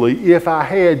smoothly if I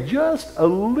had just a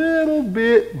little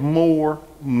bit more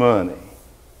money.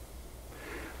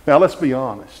 Now let's be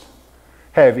honest.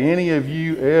 Have any of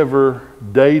you ever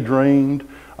daydreamed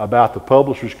about the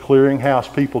Publishers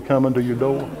Clearinghouse people coming to your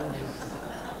door?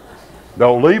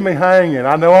 Don't leave me hanging.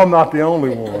 I know I'm not the only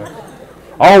one.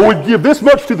 Oh, we'd give this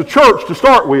much to the church to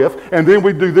start with, and then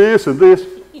we'd do this and this.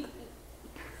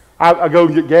 I go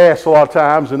and get gas a lot of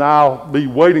times, and I'll be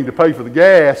waiting to pay for the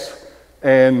gas,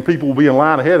 and people will be in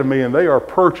line ahead of me, and they are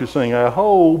purchasing a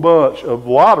whole bunch of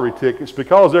lottery tickets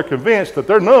because they're convinced that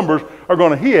their numbers are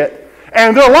going to hit,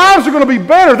 and their lives are going to be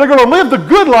better. They're going to live the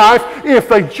good life if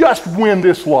they just win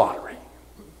this lottery.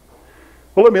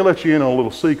 Well, let me let you in on a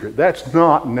little secret. That's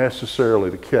not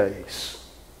necessarily the case.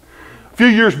 A few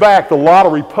years back, the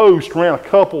Lottery Post ran a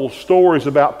couple stories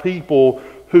about people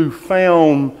who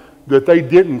found that they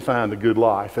didn't find the good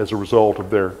life as a result of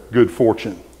their good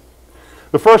fortune.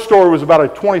 The first story was about a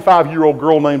 25-year-old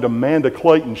girl named Amanda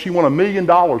Clayton. She won $1 million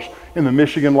in the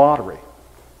Michigan lottery.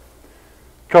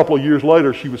 A couple of years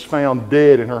later, she was found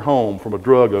dead in her home from a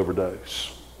drug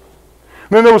overdose.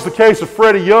 Then there was the case of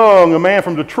Freddie Young, a man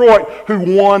from Detroit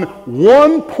who won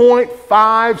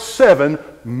 $1.57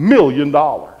 million.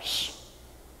 A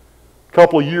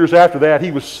couple of years after that,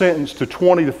 he was sentenced to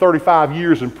 20 to 35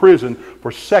 years in prison for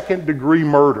second-degree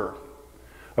murder.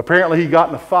 Apparently, he got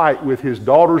in a fight with his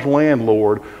daughter's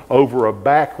landlord over a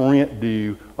back rent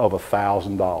due of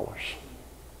 $1,000.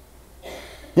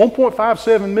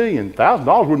 $1.57 million, $1,000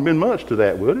 wouldn't have been much to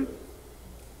that, would it?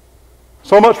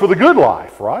 So much for the good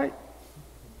life, right?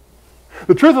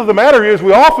 The truth of the matter is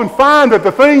we often find that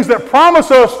the things that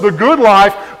promise us the good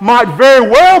life might very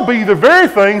well be the very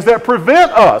things that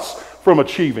prevent us from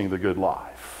achieving the good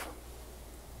life.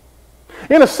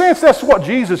 In a sense, that's what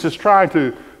Jesus is trying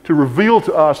to reveal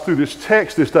to us through this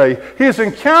text this day. His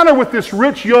encounter with this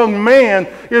rich young man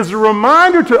is a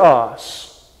reminder to us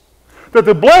that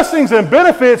the blessings and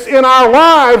benefits in our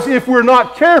lives, if we're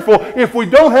not careful, if we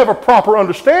don't have a proper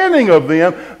understanding of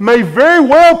them, may very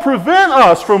well prevent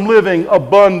us from living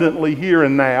abundantly here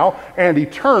and now and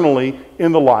eternally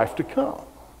in the life to come.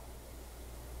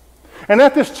 And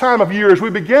at this time of year, as we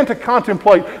begin to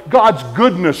contemplate God's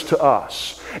goodness to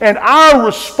us and our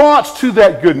response to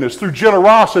that goodness through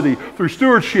generosity, through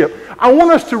stewardship, I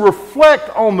want us to reflect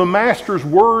on the Master's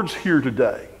words here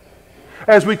today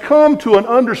as we come to an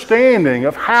understanding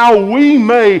of how we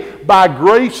may, by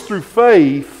grace through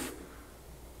faith,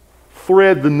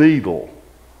 thread the needle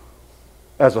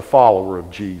as a follower of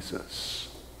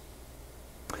Jesus.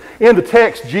 In the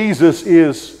text, Jesus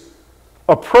is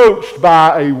approached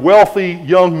by a wealthy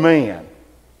young man.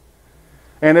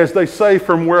 And as they say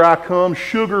from where I come,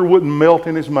 sugar wouldn't melt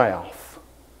in his mouth.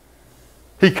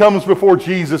 He comes before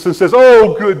Jesus and says,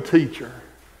 "Oh, good teacher,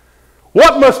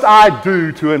 what must I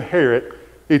do to inherit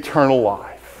eternal life?"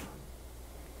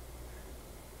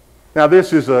 Now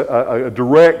this is a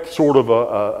direct sort of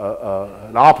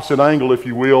an opposite angle, if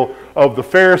you will, of the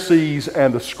Pharisees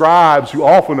and the scribes who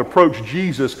often approach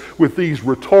Jesus with these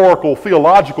rhetorical,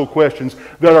 theological questions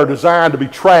that are designed to be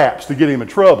traps to get him in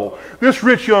trouble. This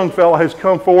rich young fellow has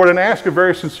come forward and asked a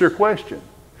very sincere question.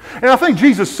 And I think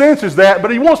Jesus senses that, but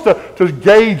he wants to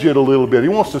gauge it a little bit. He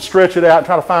wants to stretch it out and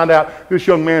try to find out this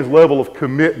young man's level of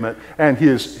commitment and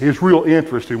his real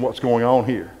interest in what's going on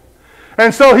here.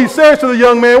 And so he says to the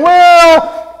young man,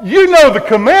 "Well, you know the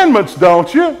commandments,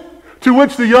 don't you?" To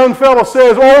which the young fellow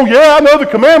says, "Oh yeah, I know the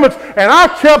commandments, and I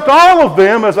kept all of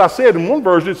them," as I said in one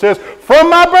version, it says, "from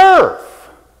my birth."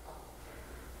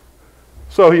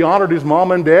 So he honored his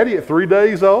mom and daddy at 3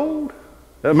 days old.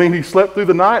 That means he slept through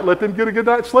the night, let them get a good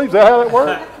night's sleep. Is that how that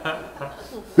works?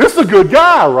 This is a good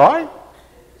guy, right?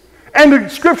 And the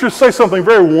scriptures say something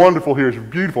very wonderful here. It's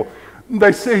beautiful.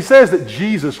 He says that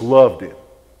Jesus loved him.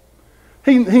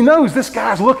 He knows this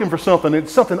guy's looking for something.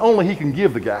 It's something only he can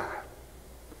give the guy.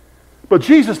 But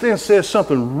Jesus then says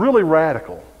something really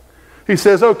radical. He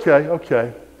says, okay,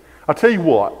 I'll tell you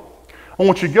what. I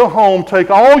want you to go home, take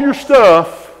all your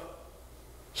stuff,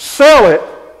 sell it,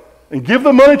 and give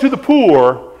the money to the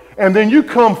poor, and then you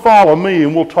come follow me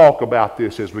and we'll talk about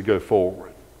this as we go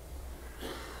forward.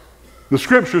 The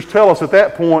scriptures tell us at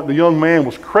that point the young man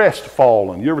was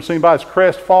crestfallen. You ever seen anybody's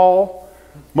crest fall?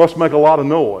 Must make a lot of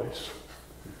noise.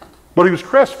 But he was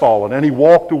crestfallen and he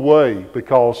walked away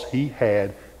because he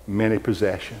had many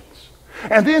possessions.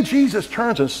 And then Jesus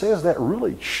turns and says that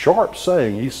really sharp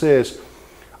saying. He says,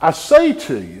 "I say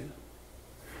to you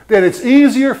that it's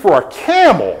easier for a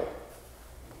camel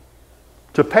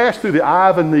to pass through the eye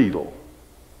of a needle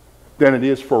than it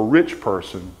is for a rich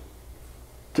person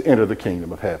to enter the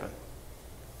kingdom of heaven."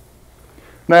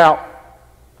 Now,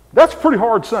 that's a pretty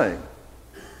hard saying.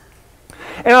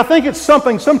 And I think it's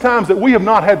something sometimes that we have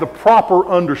not had the proper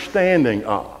understanding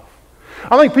of.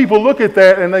 I think people look at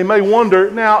that and they may wonder,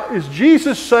 now, is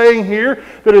Jesus saying here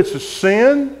that it's a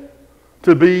sin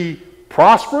to be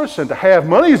prosperous and to have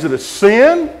money? Is it a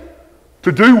sin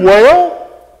to do well?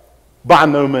 By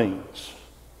no means.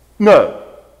 No.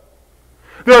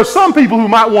 There are some people who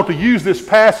might want to use this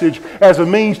passage as a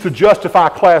means to justify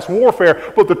class warfare,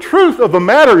 but the truth of the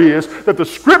matter is that the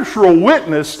scriptural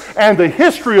witness and the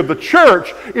history of the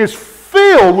church is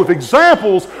filled with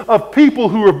examples of people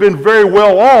who have been very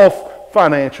well off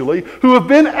financially, who have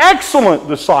been excellent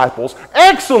disciples,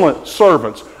 excellent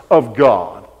servants of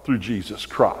God through Jesus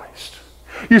Christ.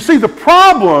 You see, the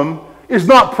problem is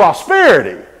not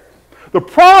prosperity. The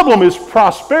problem is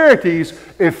prosperity's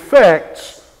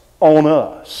effects on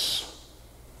us.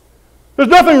 There's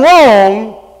nothing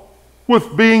wrong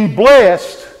with being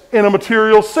blessed in a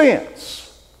material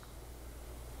sense.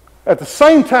 At the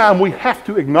same time, we have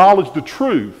to acknowledge the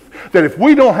truth that if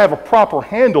we don't have a proper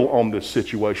handle on this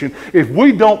situation, if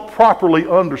we don't properly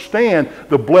understand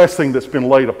the blessing that's been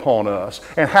laid upon us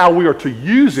and how we are to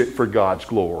use it for God's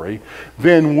glory,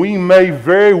 then we may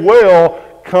very well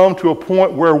come to a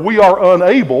point where we are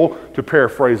unable, to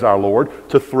paraphrase our Lord,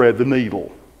 to thread the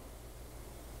needle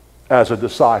as a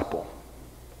disciple.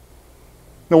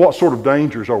 Now, what sort of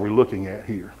dangers are we looking at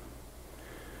here?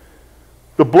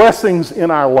 The blessings in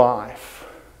our life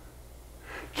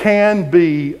can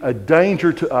be a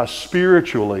danger to us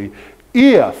spiritually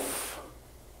if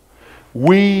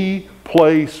we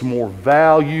place more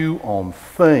value on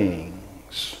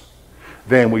things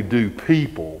than we do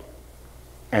people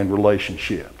and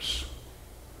relationships.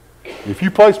 If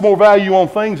you place more value on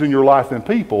things in your life than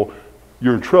people,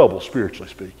 you're in trouble, spiritually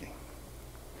speaking.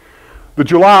 The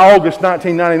July-August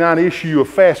 1999 issue of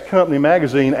Fast Company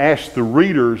magazine asked the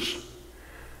readers,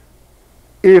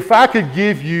 if I could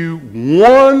give you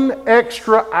 1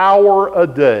 extra hour a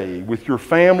day with your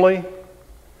family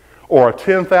or a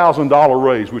 $10,000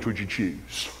 raise, which would you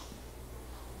choose?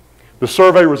 The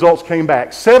survey results came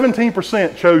back.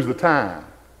 17% chose the time.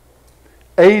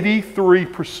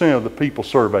 83% of the people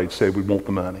surveyed said we want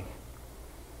the money.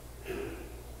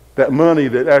 That money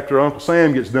that after Uncle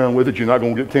Sam gets done with it, you're not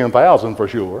going to get $10,000 for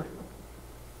sure.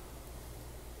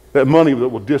 That money that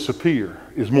will disappear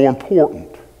is more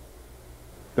important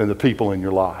than the people in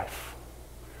your life.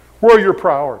 Where are your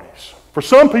priorities? For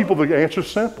some people, the answer is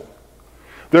simple.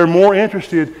 They're more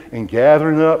interested in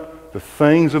gathering up the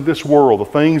things of this world, the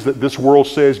things that this world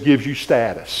says gives you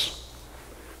status,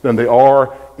 than they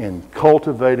are in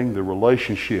cultivating the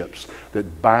relationships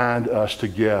that bind us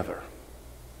together.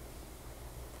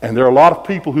 And there are a lot of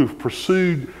people who've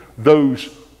pursued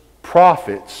those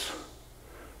profits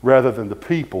rather than the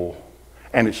people,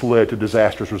 and it's led to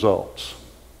disastrous results.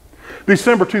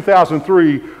 December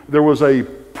 2003, there was a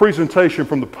presentation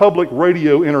from the Public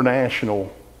Radio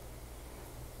International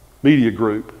media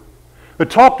group that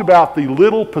talked about the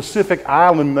little Pacific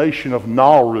island nation of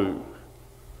Nauru.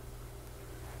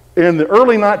 In the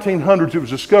early 1900s, it was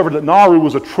discovered that Nauru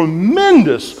was a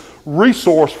tremendous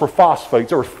resource for phosphates.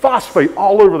 There was phosphate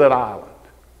all over that island.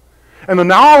 And the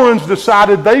Nauruans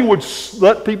decided they would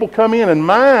let people come in and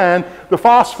mine the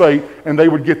phosphate, and they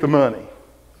would get the money.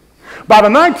 By the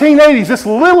 1980s, this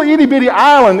little itty-bitty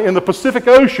island in the Pacific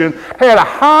Ocean had a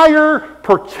higher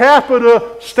per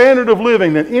capita standard of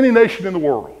living than any nation in the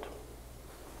world.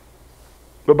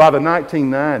 But by the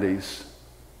 1990s,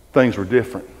 things were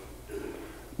different.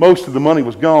 Most of the money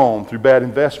was gone through bad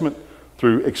investment,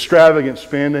 through extravagant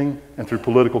spending, and through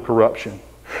political corruption.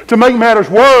 To make matters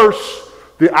worse,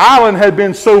 the island had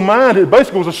been so mined, it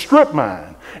basically was a strip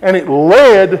mine, and it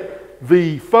led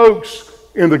the folks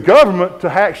in the government to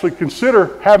actually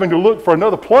consider having to look for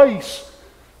another place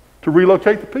to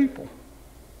relocate the people.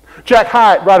 Jack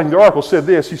Hyatt, writing the article, said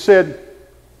this. He said,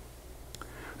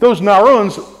 those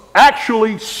Nauruans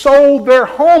actually sold their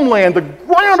homeland, the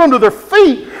ground under their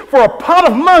feet, for a pot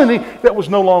of money that was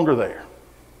no longer there.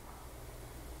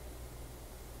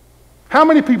 How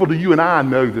many people do you and I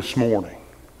know this morning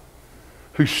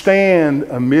who stand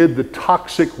amid the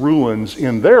toxic ruins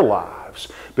in their lives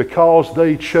because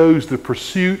they chose the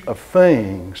pursuit of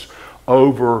things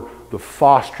over the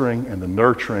fostering and the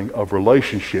nurturing of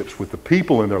relationships with the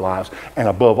people in their lives, and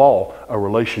above all, a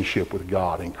relationship with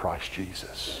God in Christ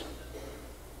Jesus?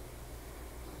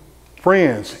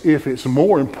 Friends, if it's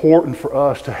more important for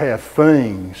us to have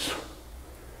things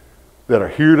that are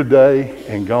here today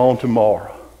and gone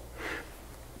tomorrow,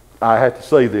 I have to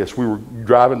say this. We were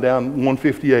driving down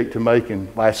 158 to Macon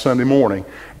last Sunday morning,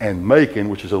 and Macon,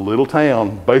 which is a little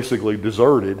town, basically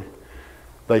deserted,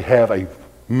 they have a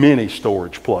mini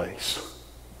storage place.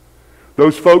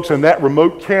 Those folks in that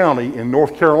remote county in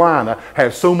North Carolina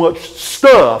have so much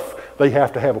stuff, they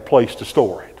have to have a place to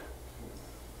store it.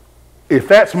 If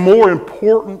that's more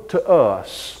important to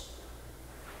us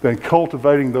than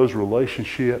cultivating those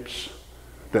relationships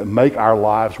that make our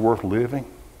lives worth living,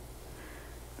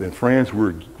 then friends,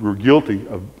 we're guilty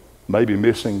of maybe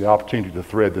missing the opportunity to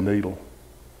thread the needle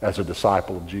as a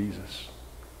disciple of Jesus.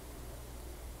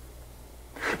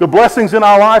 The blessings in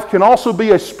our life can also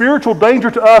be a spiritual danger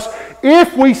to us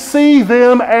if we see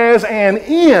them as an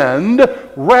end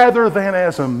rather than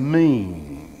as a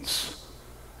means.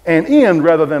 An end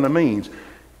rather than a means.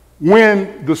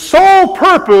 When the sole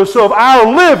purpose of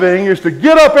our living is to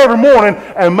get up every morning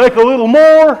and make a little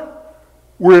more,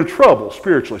 we're in trouble,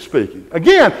 spiritually speaking.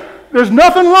 Again, there's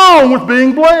nothing wrong with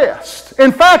being blessed.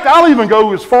 In fact, I'll even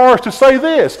go as far as to say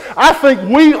this. I think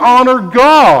we honor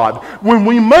God when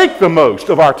we make the most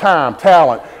of our time,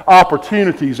 talent,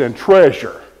 opportunities, and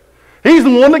treasure. He's the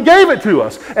one that gave it to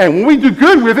us. And when we do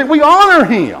good with it, we honor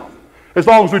Him, as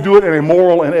long as we do it in a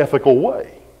moral and ethical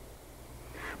way.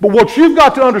 But what you've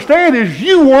got to understand is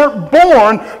you weren't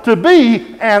born to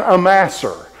be an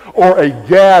amasser, or a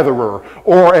gatherer,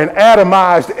 or an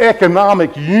atomized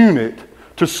economic unit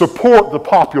to support the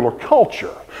popular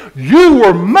culture. You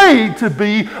were made to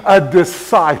be a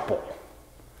disciple,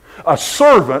 a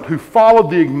servant who followed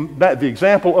the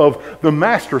example of the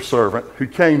master servant who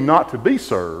came not to be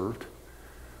served,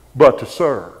 but to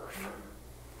serve.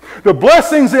 The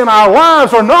blessings in our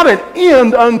lives are not an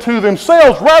end unto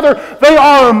themselves. Rather, they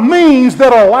are a means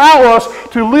that allow us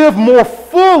to live more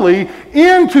fully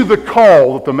into the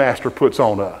call that the Master puts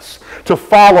on us, to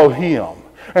follow Him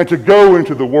and to go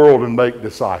into the world and make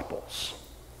disciples.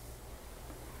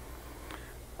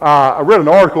 I read an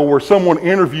article where someone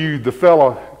interviewed the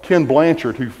fellow Ken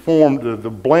Blanchard, who formed the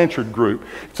Blanchard Group.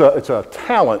 It's a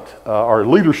talent or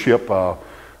leadership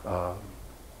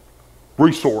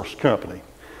resource company.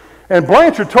 And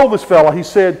Blanchard told this fellow, he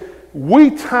said, we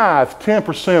tithe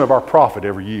 10% of our profit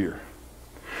every year.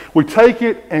 We take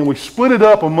it and we split it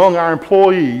up among our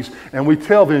employees, and we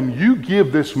tell them, you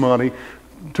give this money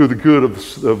to the good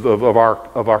of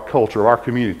our culture, of our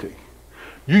community.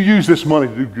 You use this money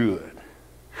to do good.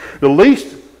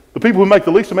 The people who make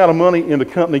the least amount of money in the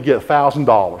company get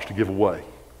 $1,000 to give away.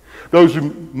 Those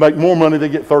who make more money, they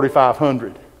get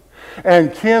 $3,500.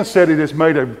 And Ken said it has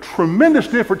made a tremendous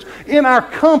difference in our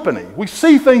company. We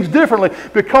see things differently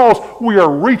because we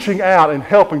are reaching out and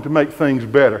helping to make things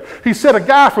better. He said a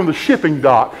guy from the shipping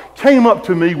dock came up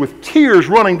to me with tears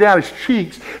running down his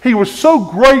cheeks. He was so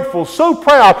grateful, so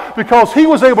proud, because he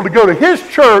was able to go to his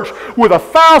church with a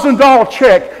 $1,000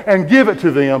 check and give it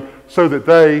to them so that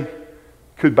they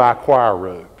could buy choir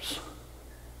robes.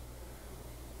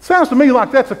 Sounds to me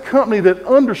like that's a company that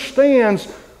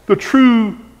understands the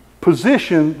true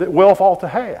position that wealth ought to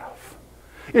have.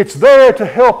 It's there to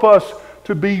help us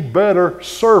to be better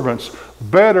servants,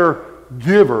 better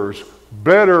givers,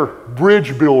 better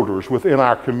bridge builders within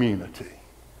our community.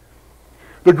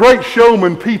 The great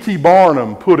showman P.T.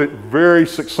 Barnum put it very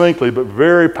succinctly but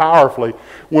very powerfully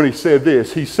when he said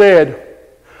this. He said,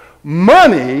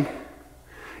 money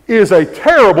is a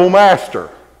terrible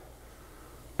master,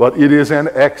 but it is an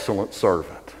excellent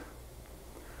servant.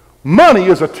 Money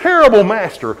is a terrible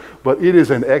master, but it is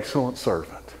an excellent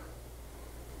servant.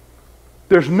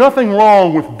 There's nothing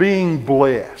wrong with being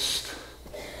blessed,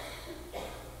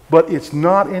 but it's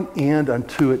not an end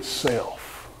unto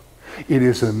itself. It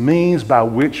is a means by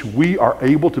which we are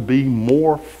able to be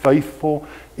more faithful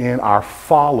in our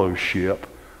fellowship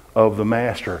of the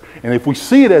Master. And if we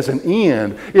see it as an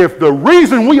end, if the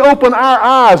reason we open our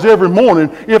eyes every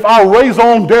morning, if our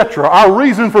raison d'etre, our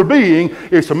reason for being,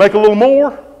 is to make a little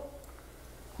more,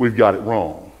 we've got it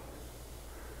wrong.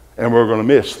 And we're going to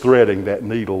miss threading that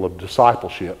needle of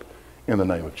discipleship in the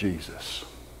name of Jesus.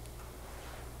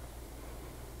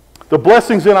 The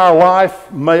blessings in our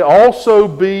life may also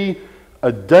be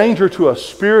a danger to us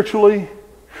spiritually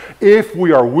if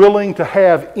we are willing to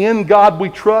have "In God We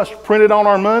Trust" printed on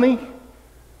our money,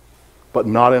 but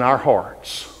not in our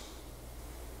hearts.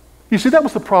 You see, that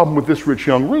was the problem with this rich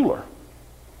young ruler.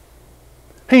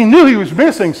 He knew he was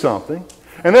missing something,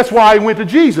 and that's why he went to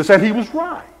Jesus, and he was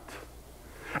right.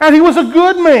 And he was a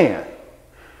good man.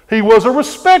 He was a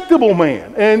respectable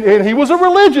man, and he was a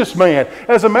religious man.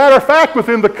 As a matter of fact,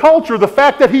 within the culture, the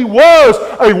fact that he was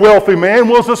a wealthy man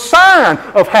was a sign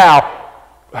of how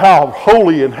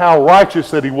holy and how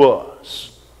righteous that he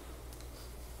was.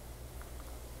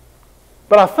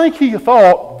 But I think he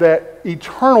thought that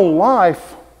eternal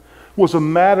life was a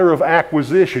matter of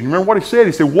acquisition. Remember what he said?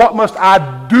 He said, "What must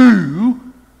I do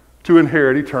to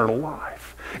inherit eternal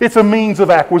life?" It's a means of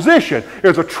acquisition.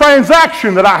 It's a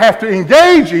transaction that I have to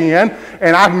engage in,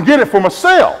 and I can get it for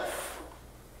myself.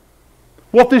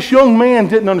 What this young man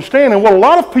didn't understand, and what a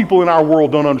lot of people in our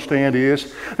world don't understand,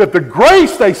 is that the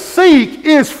grace they seek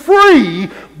is free,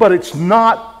 but it's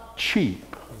not cheap.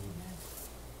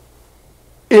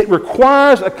 It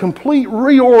requires a complete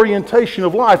reorientation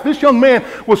of life. This young man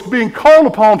was being called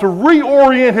upon to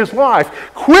reorient his life.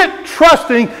 Quit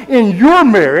trusting in your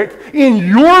merit, in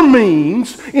your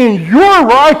means, in your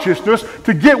righteousness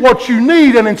to get what you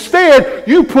need, and instead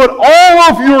you put all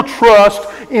of your trust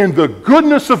in the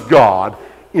goodness of God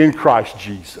in Christ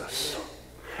Jesus.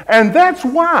 And that's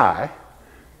why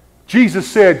Jesus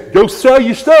said, go sell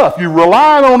your stuff. You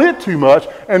rely on it too much,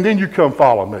 and then you come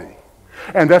follow me.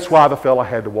 And that's why the fellow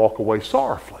had to walk away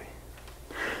sorrowfully.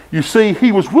 You see,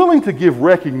 he was willing to give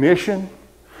recognition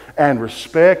and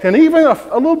respect and even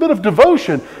a little bit of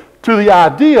devotion to the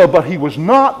idea, but he was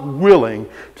not willing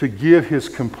to give his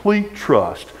complete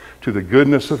trust to the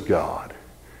goodness of God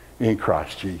in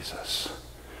Christ Jesus.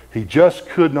 He just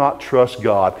could not trust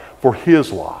God for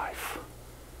his life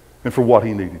and for what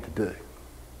he needed to do.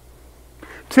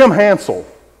 Tim Hansel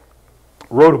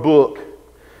wrote a book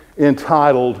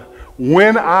entitled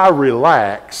 "When I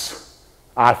Relax,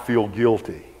 I Feel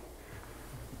Guilty."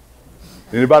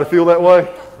 Anybody feel that way?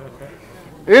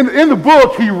 In the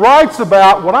book, he writes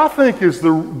about what I think is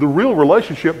the real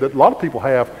relationship that a lot of people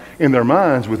have in their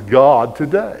minds with God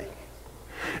today.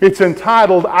 It's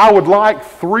entitled, I Would Like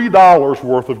 $3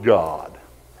 Worth of God.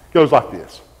 It goes like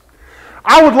this.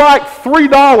 I would like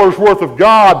 $3 worth of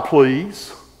God,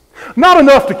 please. Not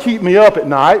enough to keep me up at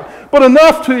night, but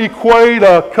enough to equate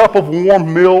a cup of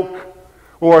warm milk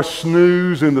or a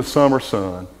snooze in the summer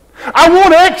sun. I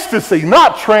want ecstasy,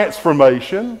 not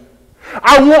transformation.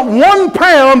 I want 1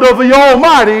 pound of the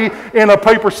Almighty in a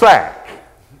paper sack.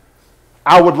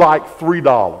 I would like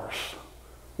 $3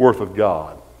 worth of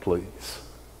God, please.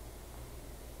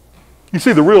 You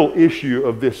see, the real issue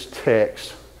of this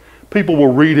text, people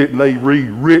will read it and they read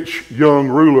rich young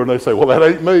ruler and they say, well, that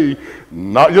ain't me.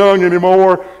 Not young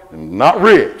anymore, not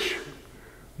rich.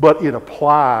 But it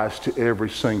applies to every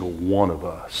single one of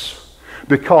us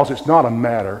because it's not a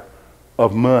matter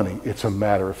of money, it's a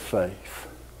matter of faith.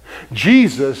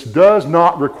 Jesus does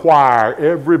not require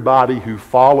everybody who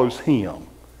follows him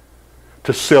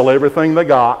to sell everything they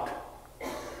got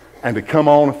and to come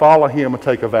on and follow him and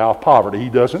take a vow of poverty. He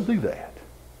doesn't do that.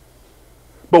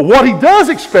 But what he does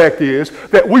expect is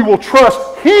that we will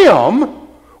trust him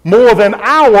more than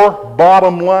our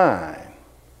bottom line.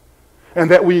 And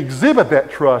that we exhibit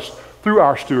that trust through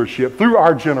our stewardship, through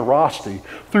our generosity,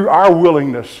 through our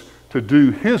willingness to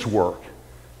do his work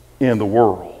in the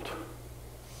world.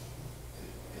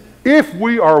 If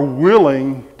we are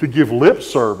willing to give lip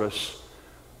service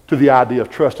to the idea of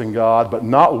trusting God, but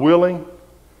not willing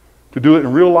to do it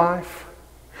in real life,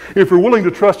 if we're willing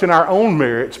to trust in our own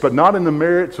merits, but not in the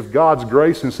merits of God's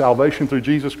grace and salvation through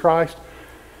Jesus Christ,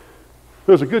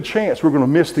 there's a good chance we're going to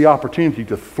miss the opportunity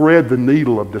to thread the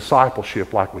needle of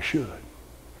discipleship like we should.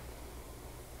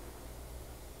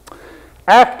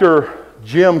 Actor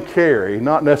Jim Carrey,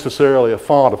 not necessarily a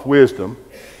font of wisdom,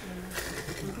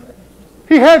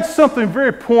 he had something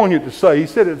very poignant to say. He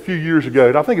said it a few years ago,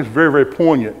 and I think it's very, very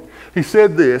poignant. He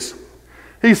said this.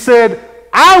 He said,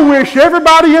 I wish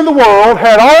everybody in the world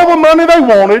had all the money they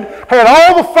wanted, had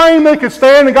all the fame they could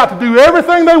stand, and got to do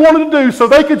everything they wanted to do so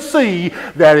they could see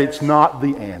that it's not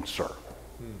the answer.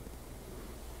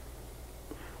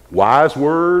 Wise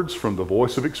words from the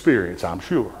voice of experience, I'm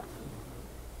sure.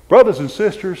 Brothers and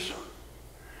sisters,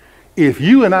 if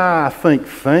you and I think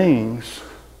things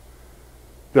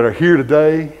that are here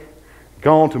today,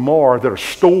 gone tomorrow, that are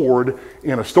stored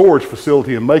in a storage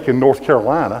facility in Macon, North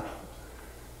Carolina,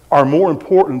 are more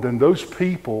important than those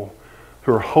people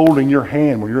who are holding your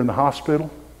hand when you're in the hospital,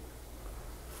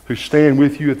 who stand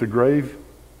with you at the grave,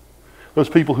 those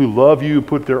people who love you and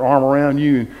put their arm around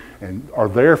you and are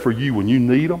there for you when you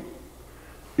need them,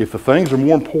 if the things are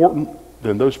more important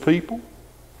than those people,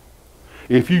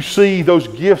 if you see those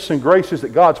gifts and graces that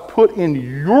God's put in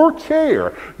your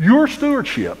care, your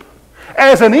stewardship,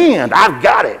 as an end, I've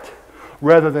got it,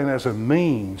 rather than as a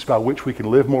means by which we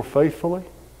can live more faithfully,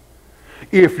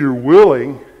 if you're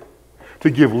willing to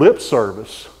give lip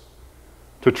service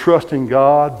to trusting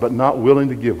God but not willing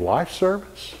to give life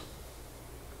service,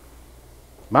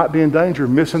 might be in danger of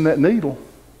missing that needle.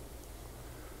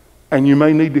 And you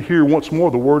may need to hear once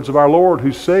more the words of our Lord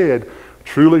who said,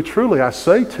 truly, truly, I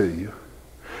say to you,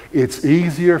 it's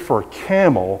easier for a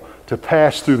camel to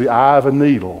pass through the eye of a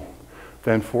needle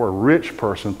than for a rich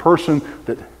person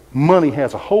that money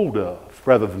has a hold of,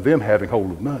 rather than them having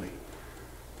hold of money,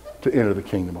 to enter the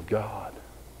kingdom of God.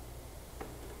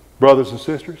 Brothers and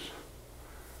sisters,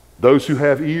 those who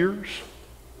have ears,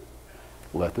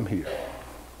 let them hear.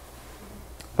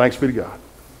 Thanks be to God.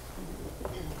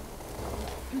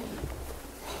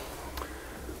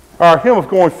 Our hymn of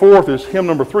going forth is hymn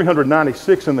number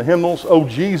 396 in the hymnals, O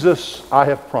Jesus, I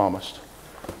Have Promised.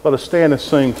 Let us stand and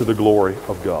sing to the glory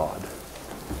of God.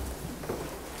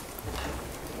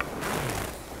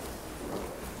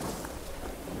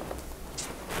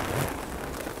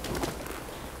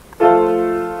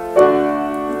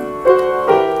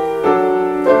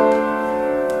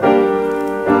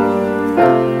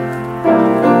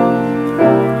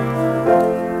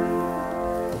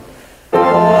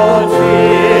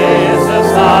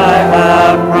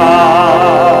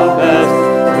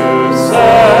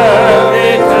 Serve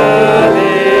thee to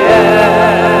the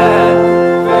end.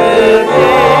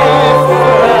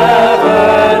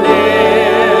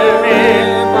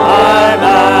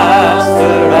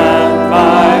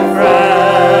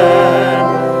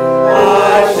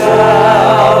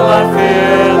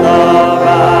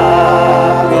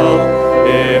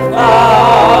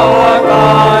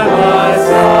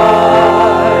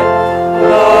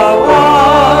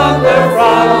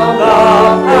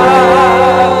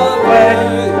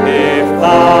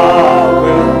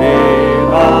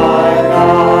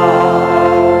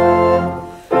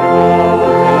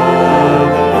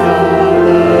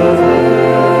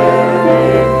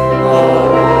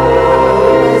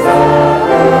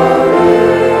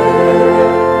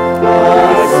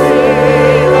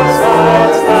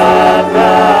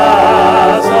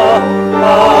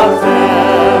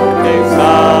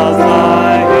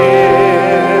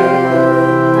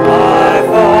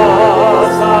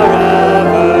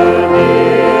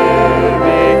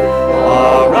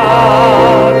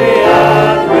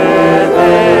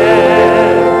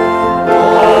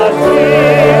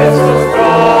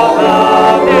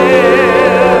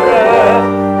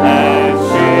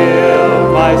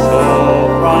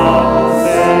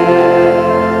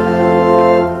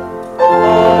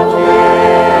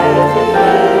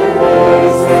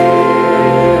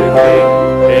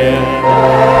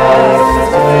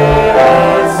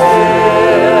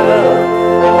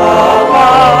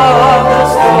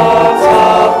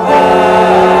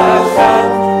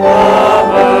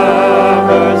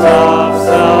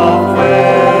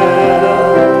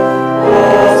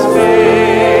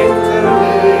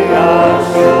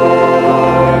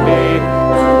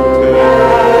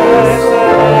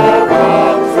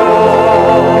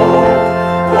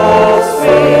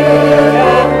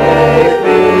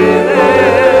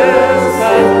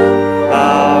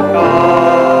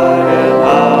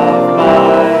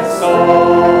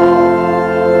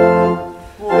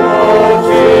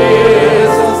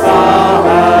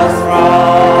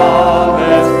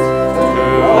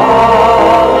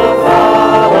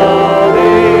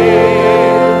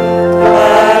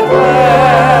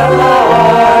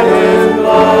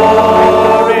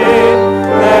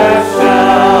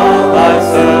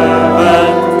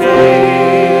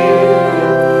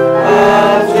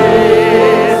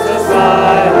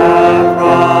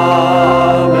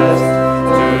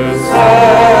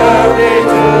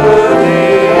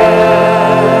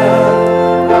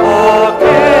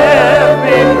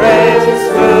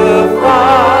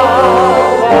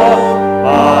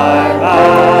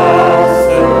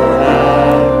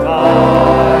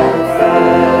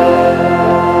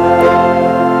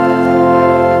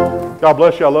 God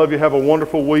bless you. I love you. Have a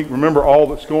wonderful week. Remember all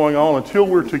that's going on until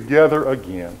we're together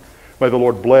again. May the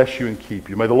Lord bless you and keep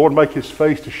you. May the Lord make his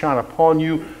face to shine upon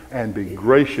you and be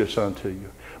gracious unto you.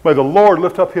 May the Lord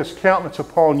lift up his countenance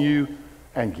upon you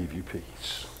and give you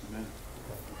peace.